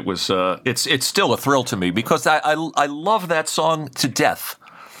correspond, and it was it's still a thrill to me because I love that song to death.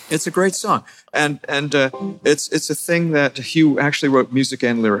 It's a great song, and it's a thing that Hugh actually wrote music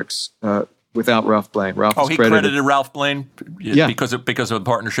and lyrics without Ralph Blane. He credited Ralph Blane because of the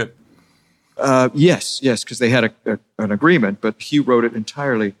partnership. Yes, because they had an agreement, but Hugh wrote it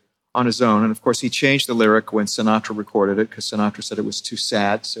entirely on his own. And of course, he changed the lyric when Sinatra recorded it because Sinatra said it was too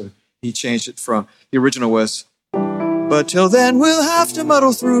sad. So he changed it from, the original was, but till then we'll have to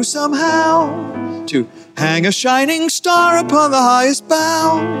muddle through somehow to hang a shining star upon the highest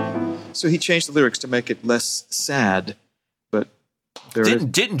bough. So he changed the lyrics to make it less sad.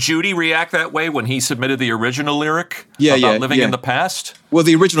 Didn't Judy react that way when he submitted the original lyric about living in the past? Well,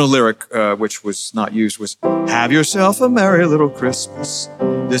 the original lyric, which was not used, was, have yourself a merry little Christmas.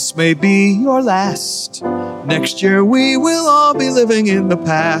 This may be your last. Next year we will all be living in the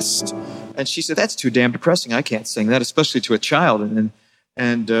past. And she said, that's too damn depressing. I can't sing that, especially to a child.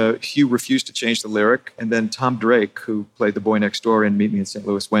 And Hugh refused to change the lyric. And then Tom Drake, who played the boy next door in Meet Me in St.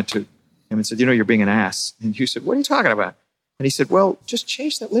 Louis, went to him and said, you know, you're being an ass. And Hugh said, what are you talking about? And he said, well, just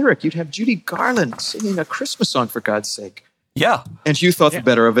change that lyric. You'd have Judy Garland singing a Christmas song, for God's sake. Yeah. And Hugh thought the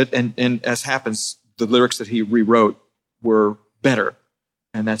better of it. And as happens, the lyrics that he rewrote were better.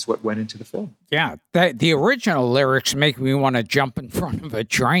 And that's what went into the film. Yeah. The original lyrics make me want to jump in front of a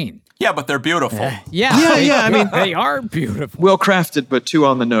train. Yeah, but they're beautiful. Yeah. I mean, they are beautiful. Well crafted, but too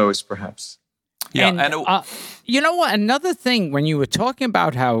on the nose, perhaps. Yeah, and you know what? Another thing, when you were talking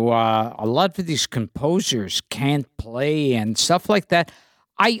about how a lot of these composers can't play and stuff like that,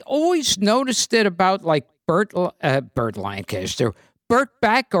 I always noticed it about like Burt Lancaster, Burt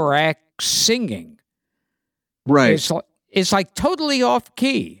Bacharach singing. Right. It's like totally off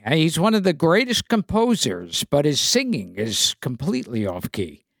key. He's one of the greatest composers, but his singing is completely off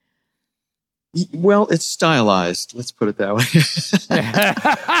key. Well, it's stylized. Let's put it that way.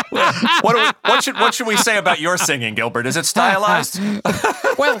 What should we say about your singing, Gilbert? Is it stylized?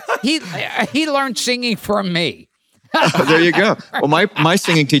 Well, he learned singing from me. There you go. Well, my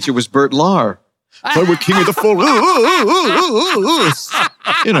singing teacher was Bert Lahr, I would king of the fall.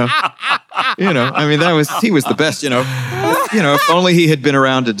 I mean, he was the best, if only he had been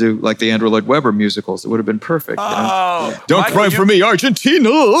around to do like the Andrew Lloyd Webber musicals, it would have been perfect. Don't cry for me, Argentina.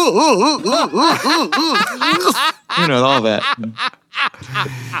 All that.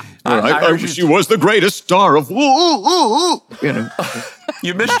 She was the greatest star of.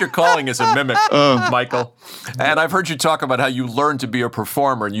 You missed your calling as a mimic, Michael. And I've heard you talk about how you learned to be a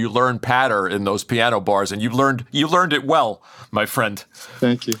performer and you learned patter in those piano bars, and you learned it well, my friend.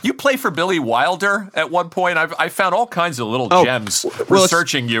 Thank you. You play for Billy Wilder at one point. I found all kinds of little gems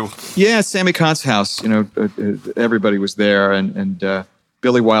researching you. Yeah, Sammy Kahn's house. Everybody was there, and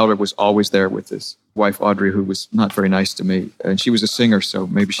Billy Wilder was always there with his wife Audrey, who was not very nice to me, and she was a singer, so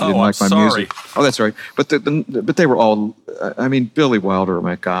maybe she didn't like my music. Oh, that's right. But they were all. I mean, Billy Wilder.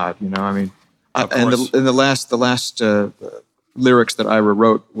 My God, and the last lyrics that Ira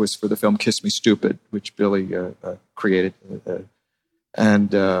wrote was for the film Kiss Me Stupid, which Billy created,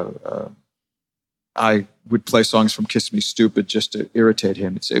 and I would play songs from Kiss Me Stupid just to irritate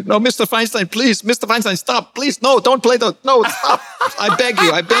him and say, "No, Mr. Feinstein, please, Mr. Feinstein, stop, please, no, don't play no, stop, I beg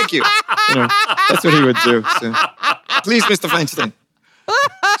you." That's what he would do. So, please, Mr. Feinstein.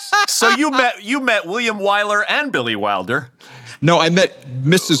 So you met William Wyler and Billy Wilder. No, I met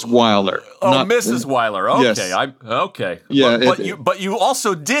Mrs. Wilder. Oh, Mrs. Wilder. Okay, yes. Okay. Yeah, but you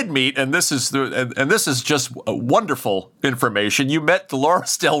also did meet, and this is just wonderful information. You met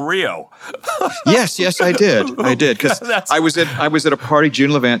Dolores Del Rio. Yes, I did. Because I was at a party.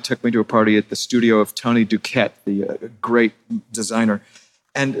 June Levant took me to a party at the studio of Tony Duquette, the great designer.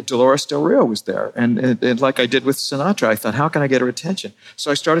 And Dolores Del Rio was there. And like I did with Sinatra, I thought, how can I get her attention? So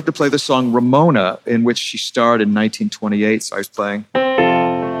I started to play the song Ramona, in which she starred in 1928. So I was playing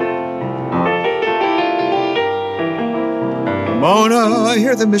Ramona, I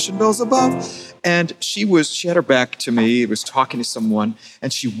hear the mission bells above. And she had her back to me, was talking to someone,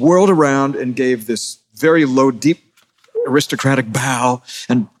 and she whirled around and gave this very low, deep, aristocratic bow,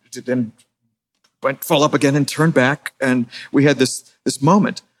 and fell up again and turned back. And we had this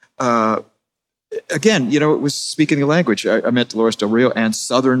moment. Again, it was speaking the language. I met Dolores Del Rio. Ann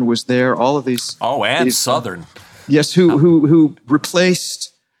Southern was there. All of these. Oh, Ann Southern. Yes, who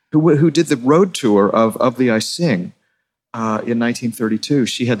replaced, who did the road tour of the I Sing in 1932.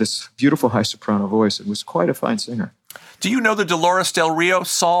 She had this beautiful high soprano voice and was quite a fine singer. Do you know the Dolores Del Rio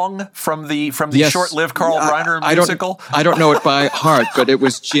song from the yes. short-lived Carl Reiner musical? I don't know it by heart, but it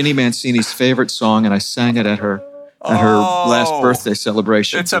was Ginny Mancini's favorite song, and I sang it at her last birthday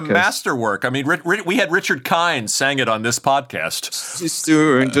celebration. It's a masterwork. I mean, we had Richard Kind sang it on this podcast.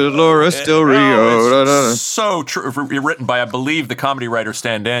 Sister Dolores Del Rio. So true. Written by, I believe, the comedy writer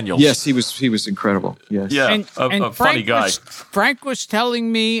Stan Daniels. Yes, he was incredible. Yes. Yeah, and a funny guy. Frank was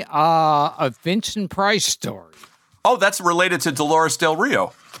telling me a Vincent Price story. Oh, that's related to Dolores Del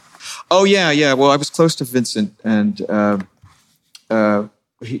Rio. Oh, yeah. Well, I was close to Vincent, and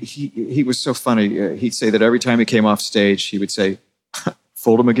he was so funny. He'd say that every time he came off stage, he would say,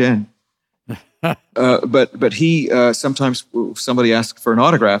 "Fold him again." But he sometimes, if somebody asked for an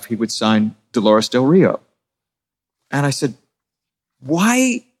autograph, he would sign Dolores Del Rio. And I said,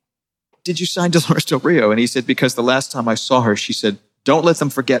 "Why did you sign Dolores Del Rio?" And he said, "Because the last time I saw her, she said, 'Don't let them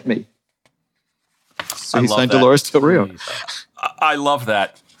forget me.'" So he signed Dolores Del Rio. I love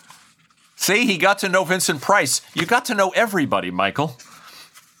that. See, he got to know Vincent Price. You got to know everybody, Michael.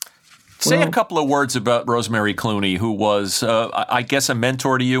 Say a couple of words about Rosemary Clooney, who was, I guess, a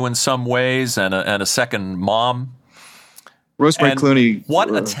mentor to you in some ways and a second mom. Rosemary Clooney.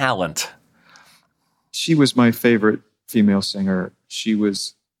 What a talent. She was my favorite female singer. She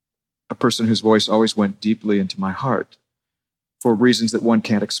was a person whose voice always went deeply into my heart for reasons that one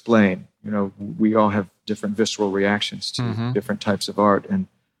can't explain. We all have different visceral reactions to different types of art. And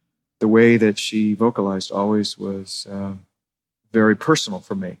the way that she vocalized always was very personal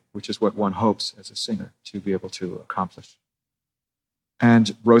for me, which is what one hopes as a singer to be able to accomplish.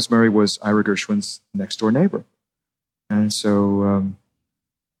 And Rosemary was Ira Gershwin's next-door neighbor. And so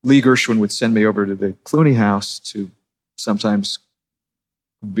Lee Gershwin would send me over to the Clooney house to sometimes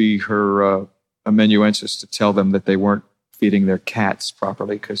be her amanuensis to tell them that they weren't feeding their cats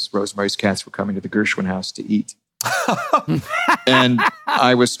properly because Rosemary's cats were coming to the Gershwin house to eat. And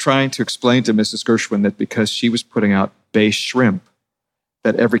I was trying to explain to Mrs. Gershwin that because she was putting out bay shrimp,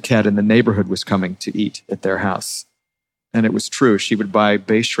 that every cat in the neighborhood was coming to eat at their house. And it was true. She would buy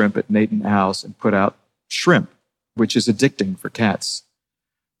bay shrimp at Nathan Owl's and put out shrimp, which is addicting for cats.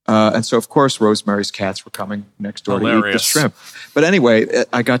 And so, of course, Rosemary's cats were coming next door to eat the shrimp. But anyway,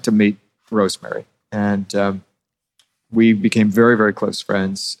 I got to meet Rosemary. And we became very, very close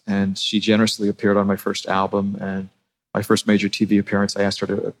friends, and she generously appeared on my first album and my first major TV appearance. I asked her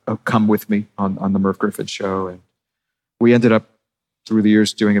to come with me on the Merv Griffin show, and we ended up through the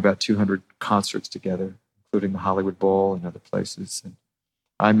years doing about 200 concerts together, including the Hollywood Bowl and other places. And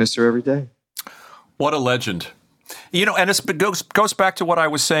I miss her every day. What a legend. And it goes back to what I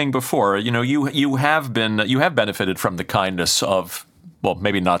was saying before. You have benefited from the kindness of, well,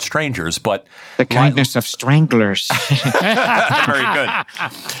 maybe not strangers, but the kindness of stranglers. Very good.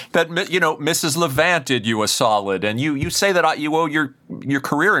 That Mrs. Levant did you a solid, and you say that you owe your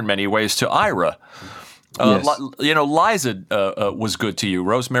career in many ways to Ira. Yes. Liza was good to you.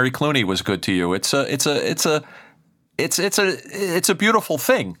 Rosemary Clooney was good to you. It's a beautiful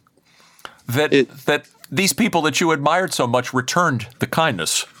thing that these people that you admired so much returned the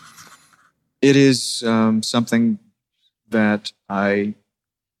kindness. It is something that I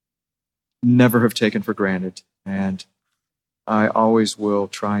never have taken for granted, and I always will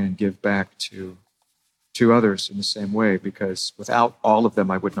try and give back to others in the same way, because without all of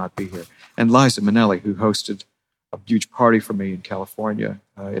them, I would not be here. And Liza Minnelli, who hosted a huge party for me in California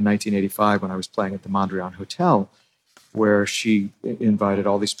in 1985 when I was playing at the Mondrian Hotel, where she invited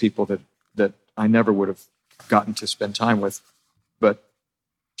all these people that I never would have gotten to spend time with, but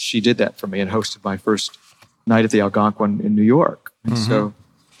she did that for me and hosted my first night at the Algonquin in New York. And so,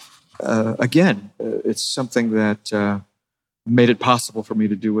 again, it's something that made it possible for me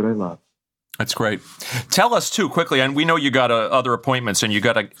to do what I love. That's great. Tell us too quickly, and we know you got other appointments, and you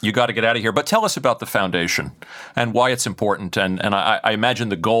got to get out of here. But tell us about the foundation and why it's important. And I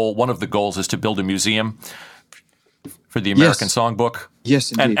imagine one of the goals, is to build a museum for the American Songbook.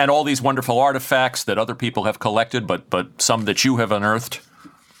 Yes, indeed. And all these wonderful artifacts that other people have collected, but some that you have unearthed.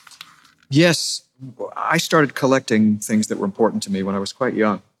 Yes, I started collecting things that were important to me when I was quite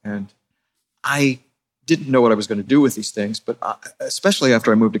young, and I didn't know what I was going to do with these things, but especially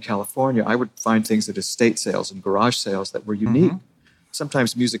after I moved to California, I would find things at estate sales and garage sales that were unique.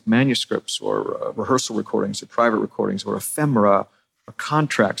 Sometimes music manuscripts or rehearsal recordings or private recordings or ephemera or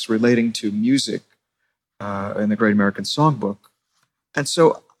contracts relating to music in the Great American Songbook. And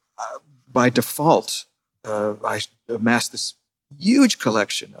so by default, I amassed this huge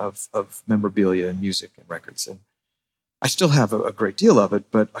collection of memorabilia and music and records. And I still have a great deal of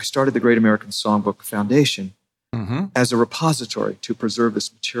it, but I started the Great American Songbook Foundation as a repository to preserve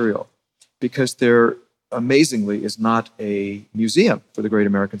this material, because there, amazingly, is not a museum for the Great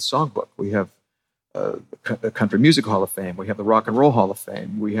American Songbook. We have the Country Music Hall of Fame. We have the Rock and Roll Hall of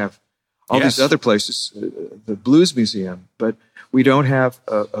Fame. We have all these other places, the Blues Museum, but we don't have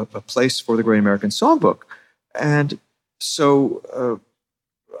a place for the Great American Songbook. And so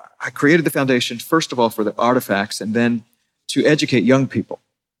I created the foundation, first of all, for the artifacts, and then to educate young people.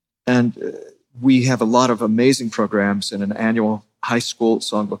 And we have a lot of amazing programs in an annual high school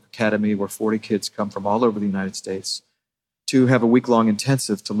songbook academy where 40 kids come from all over the United States to have a week-long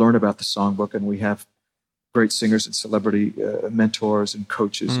intensive to learn about the songbook. And we have great singers and celebrity mentors and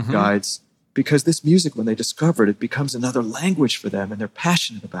coaches and guides, because this music, when they discover it, becomes another language for them, and they're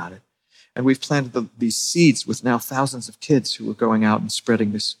passionate about it. And we've planted these seeds with now thousands of kids who are going out and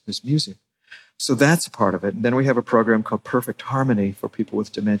spreading this music. So that's a part of it. And then we have a program called Perfect Harmony for people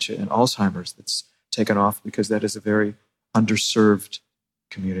with dementia and Alzheimer's that's taken off, because that is a very underserved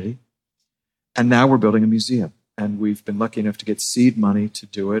community. And now we're building a museum. And we've been lucky enough to get seed money to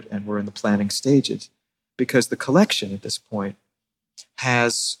do it, and we're in the planning stages, because the collection at this point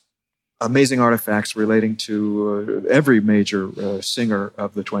has amazing artifacts relating to every major singer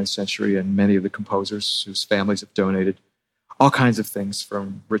of the 20th century and many of the composers whose families have donated all kinds of things,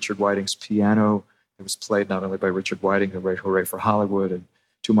 from Richard Whiting's piano. It was played not only by Richard Whiting, who wrote Hooray for Hollywood and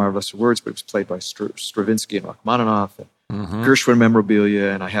Two Marvelous Words, but it was played by Stravinsky and Rachmaninoff, and Gershwin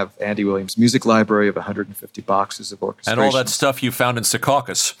memorabilia, and I have Andy Williams' music library of 150 boxes of orchestration. And all that stuff you found in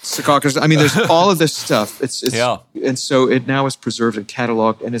Secaucus. Secaucus. I mean, there's all of this stuff. And so it now is preserved and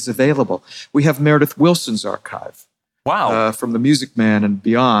cataloged and is available. We have Meredith Willson's archive. Wow. From the Music Man and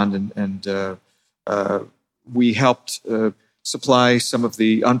beyond, and we helped supply some of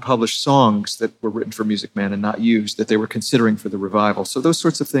the unpublished songs that were written for Music Man and not used, that they were considering for the revival. So those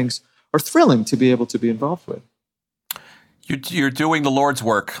sorts of things are thrilling to be able to be involved with. You're doing the Lord's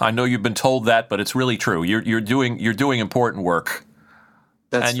work. I know you've been told that, but it's really true. You're doing important work.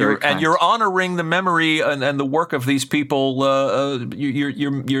 That's very kind. And you're honoring the memory and the work of these people.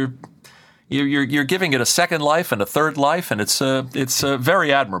 You're giving it a second life and a third life, and it's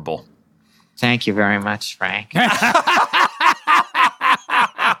very admirable. Thank you very much, Frank.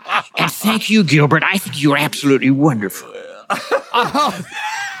 And thank you, Gilbert. I think you're absolutely wonderful.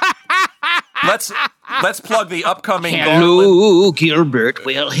 let's plug the upcoming. Hello, Gilbert.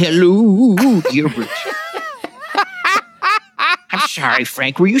 Well, hello, Gilbert. I'm sorry,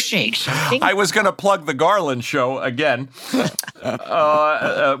 Frank. Were you saying something? I was going to plug the Garland show again,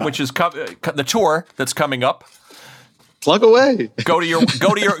 which is the tour that's coming up. Plug away. Go to your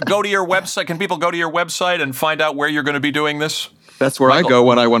website. Can people go to your website and find out where you're going to be doing this? That's where I go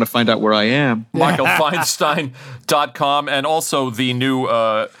when I want to find out where I am. MichaelFeinstein.com, and also the new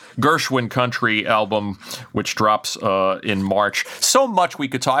Gershwin Country album, which drops in March. So much we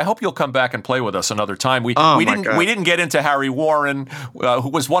could talk. I hope you'll come back and play with us another time. We didn't get into Harry Warren, who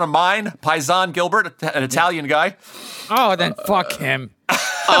was one of mine, Paisan Gilbert, an Italian guy. Oh, then fuck him.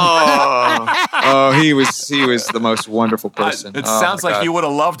 He was the most wonderful person. It sounds like you would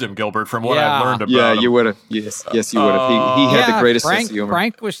have loved him, Gilbert, from what I've learned about him. Yeah, you would have. Yes, you would have. He had the greatest sense of humor.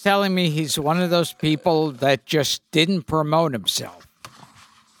 Frank was telling me he's one of those people that just didn't promote himself.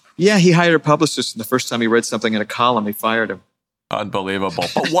 Yeah, he hired a publicist, and the first time he read something in a column, he fired him. Unbelievable.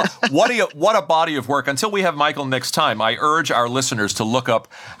 But what a body of work. Until we have Michael next time, I urge our listeners to look up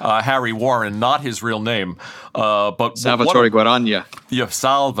Harry Warren, not his real name. But Salvatore Guaragna. Yeah,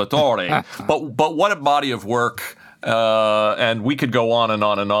 Salvatore. but what a body of work. And we could go on and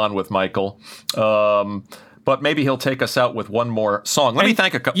on and on with Michael. But maybe he'll take us out with one more song. Let me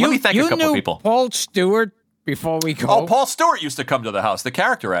thank a couple of people. Paul Stewart, before we go. Oh, Paul Stewart used to come to the house, the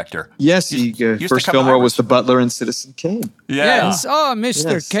character actor. Yes, he first film role was the butler in Citizen Kane. Yeah. Yes. Oh,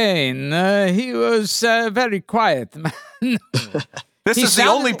 Mr. Kane. He was very quiet, man. This is the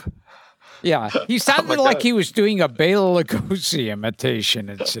only... Yeah, he sounded like he was doing a Bela Lugosi imitation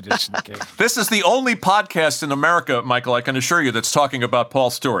in Citizen Kane. This is the only podcast in America, Michael, I can assure you, that's talking about Paul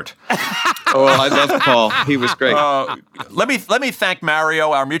Stewart. Oh, I love Paul. He was great. Let me thank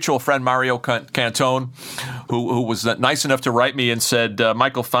Mario, our mutual friend Mario Cantone, who was nice enough to write me and said,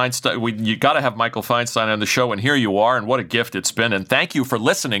 Michael Feinstein, you got to have Michael Feinstein on the show, and here you are, and what a gift it's been. And thank you for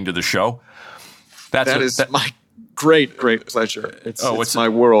listening to the show. That is my great pleasure. It's my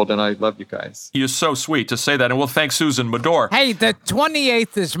world, and I love you guys. You're so sweet to say that, and we'll thank Susan Medor. Hey, the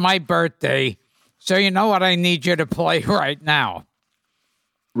 28th is my birthday, so you know what I need you to play right now.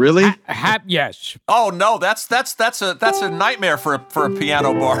 Really? Yes. Oh no, that's a nightmare for a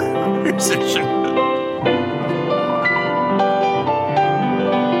piano bar musician.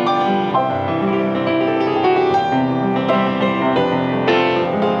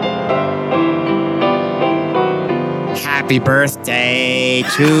 Happy birthday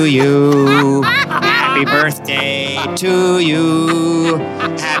to you. Happy birthday to you.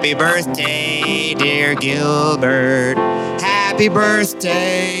 Happy birthday, dear Gilbert. Happy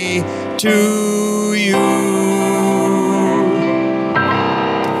birthday to you.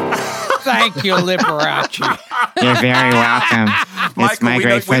 Thank you, Liberace. You're very welcome. It's my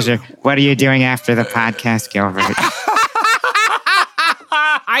great pleasure. What are you doing after the podcast, Gilbert?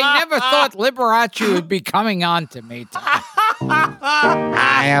 I never thought Liberace would be coming on to me tonight.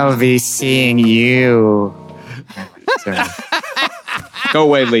 I'll be seeing you. Go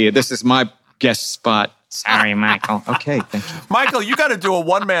away, Leah. This is my guest spot. Sorry, Michael. Okay, thank you. Michael, you got to do a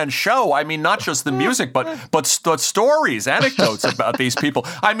one-man show. I mean, not just the music, but stories, anecdotes about these people.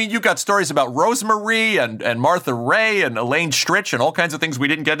 I mean, you got stories about Rosemary and Martha Ray and Elaine Stritch and all kinds of things we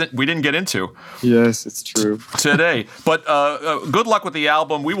didn't get into. Yes, it's true. Today. But good luck with the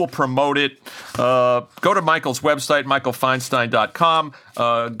album. We will promote it. Go to Michael's website, michaelfeinstein.com.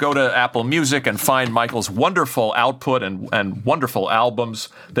 Go to Apple Music and find Michael's wonderful output and wonderful albums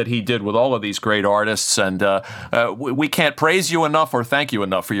that he did with all of these great artists. And we can't praise you enough or thank you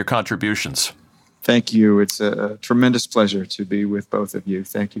enough for your contributions. Thank you. It's a tremendous pleasure to be with both of you.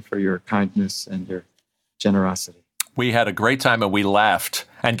 Thank you for your kindness and your generosity. We had a great time and we laughed.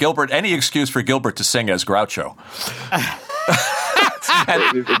 And Gilbert, any excuse for Gilbert to sing as Groucho.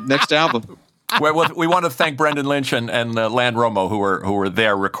 And next album. We want to thank Brendan Lynch and Lan Romo who were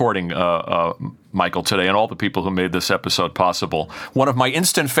there recording Michael today, and all the people who made this episode possible. One of my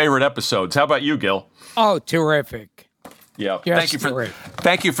instant favorite episodes. How about you, Gil? Oh, terrific. Yeah.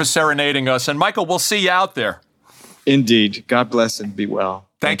 Thank you for serenading us. And Michael, we'll see you out there. Indeed. God bless and be well.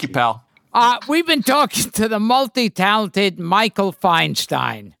 Thank you, pal. We've been talking to the multi-talented Michael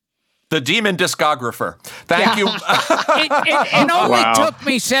Feinstein. The demon discographer. Thank you. It only took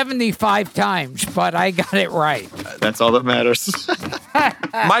me 75 times, but I got it right. That's all that matters.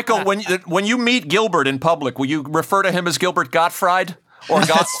 Michael, when you meet Gilbert in public, will you refer to him as Gilbert Gottfried? Or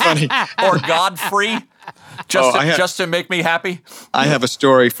funny. Or Godfrey? Just to make me happy? I have a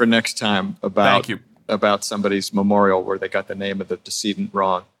story for next time about somebody's memorial where they got the name of the decedent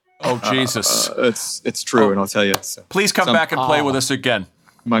wrong. Oh, Jesus. It's true, and I'll tell you. Please come back and play with us again.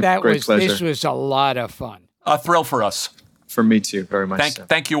 My great pleasure. This was a lot of fun. A thrill for us. For me too, very much so.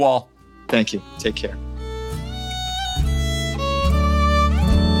 Thank you all. Thank you. Take care.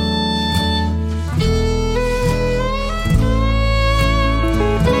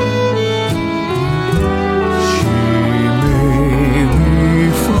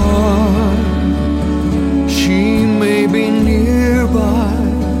 She may be nearby.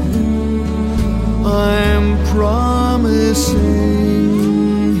 I'm promising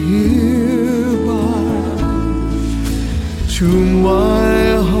hereby to my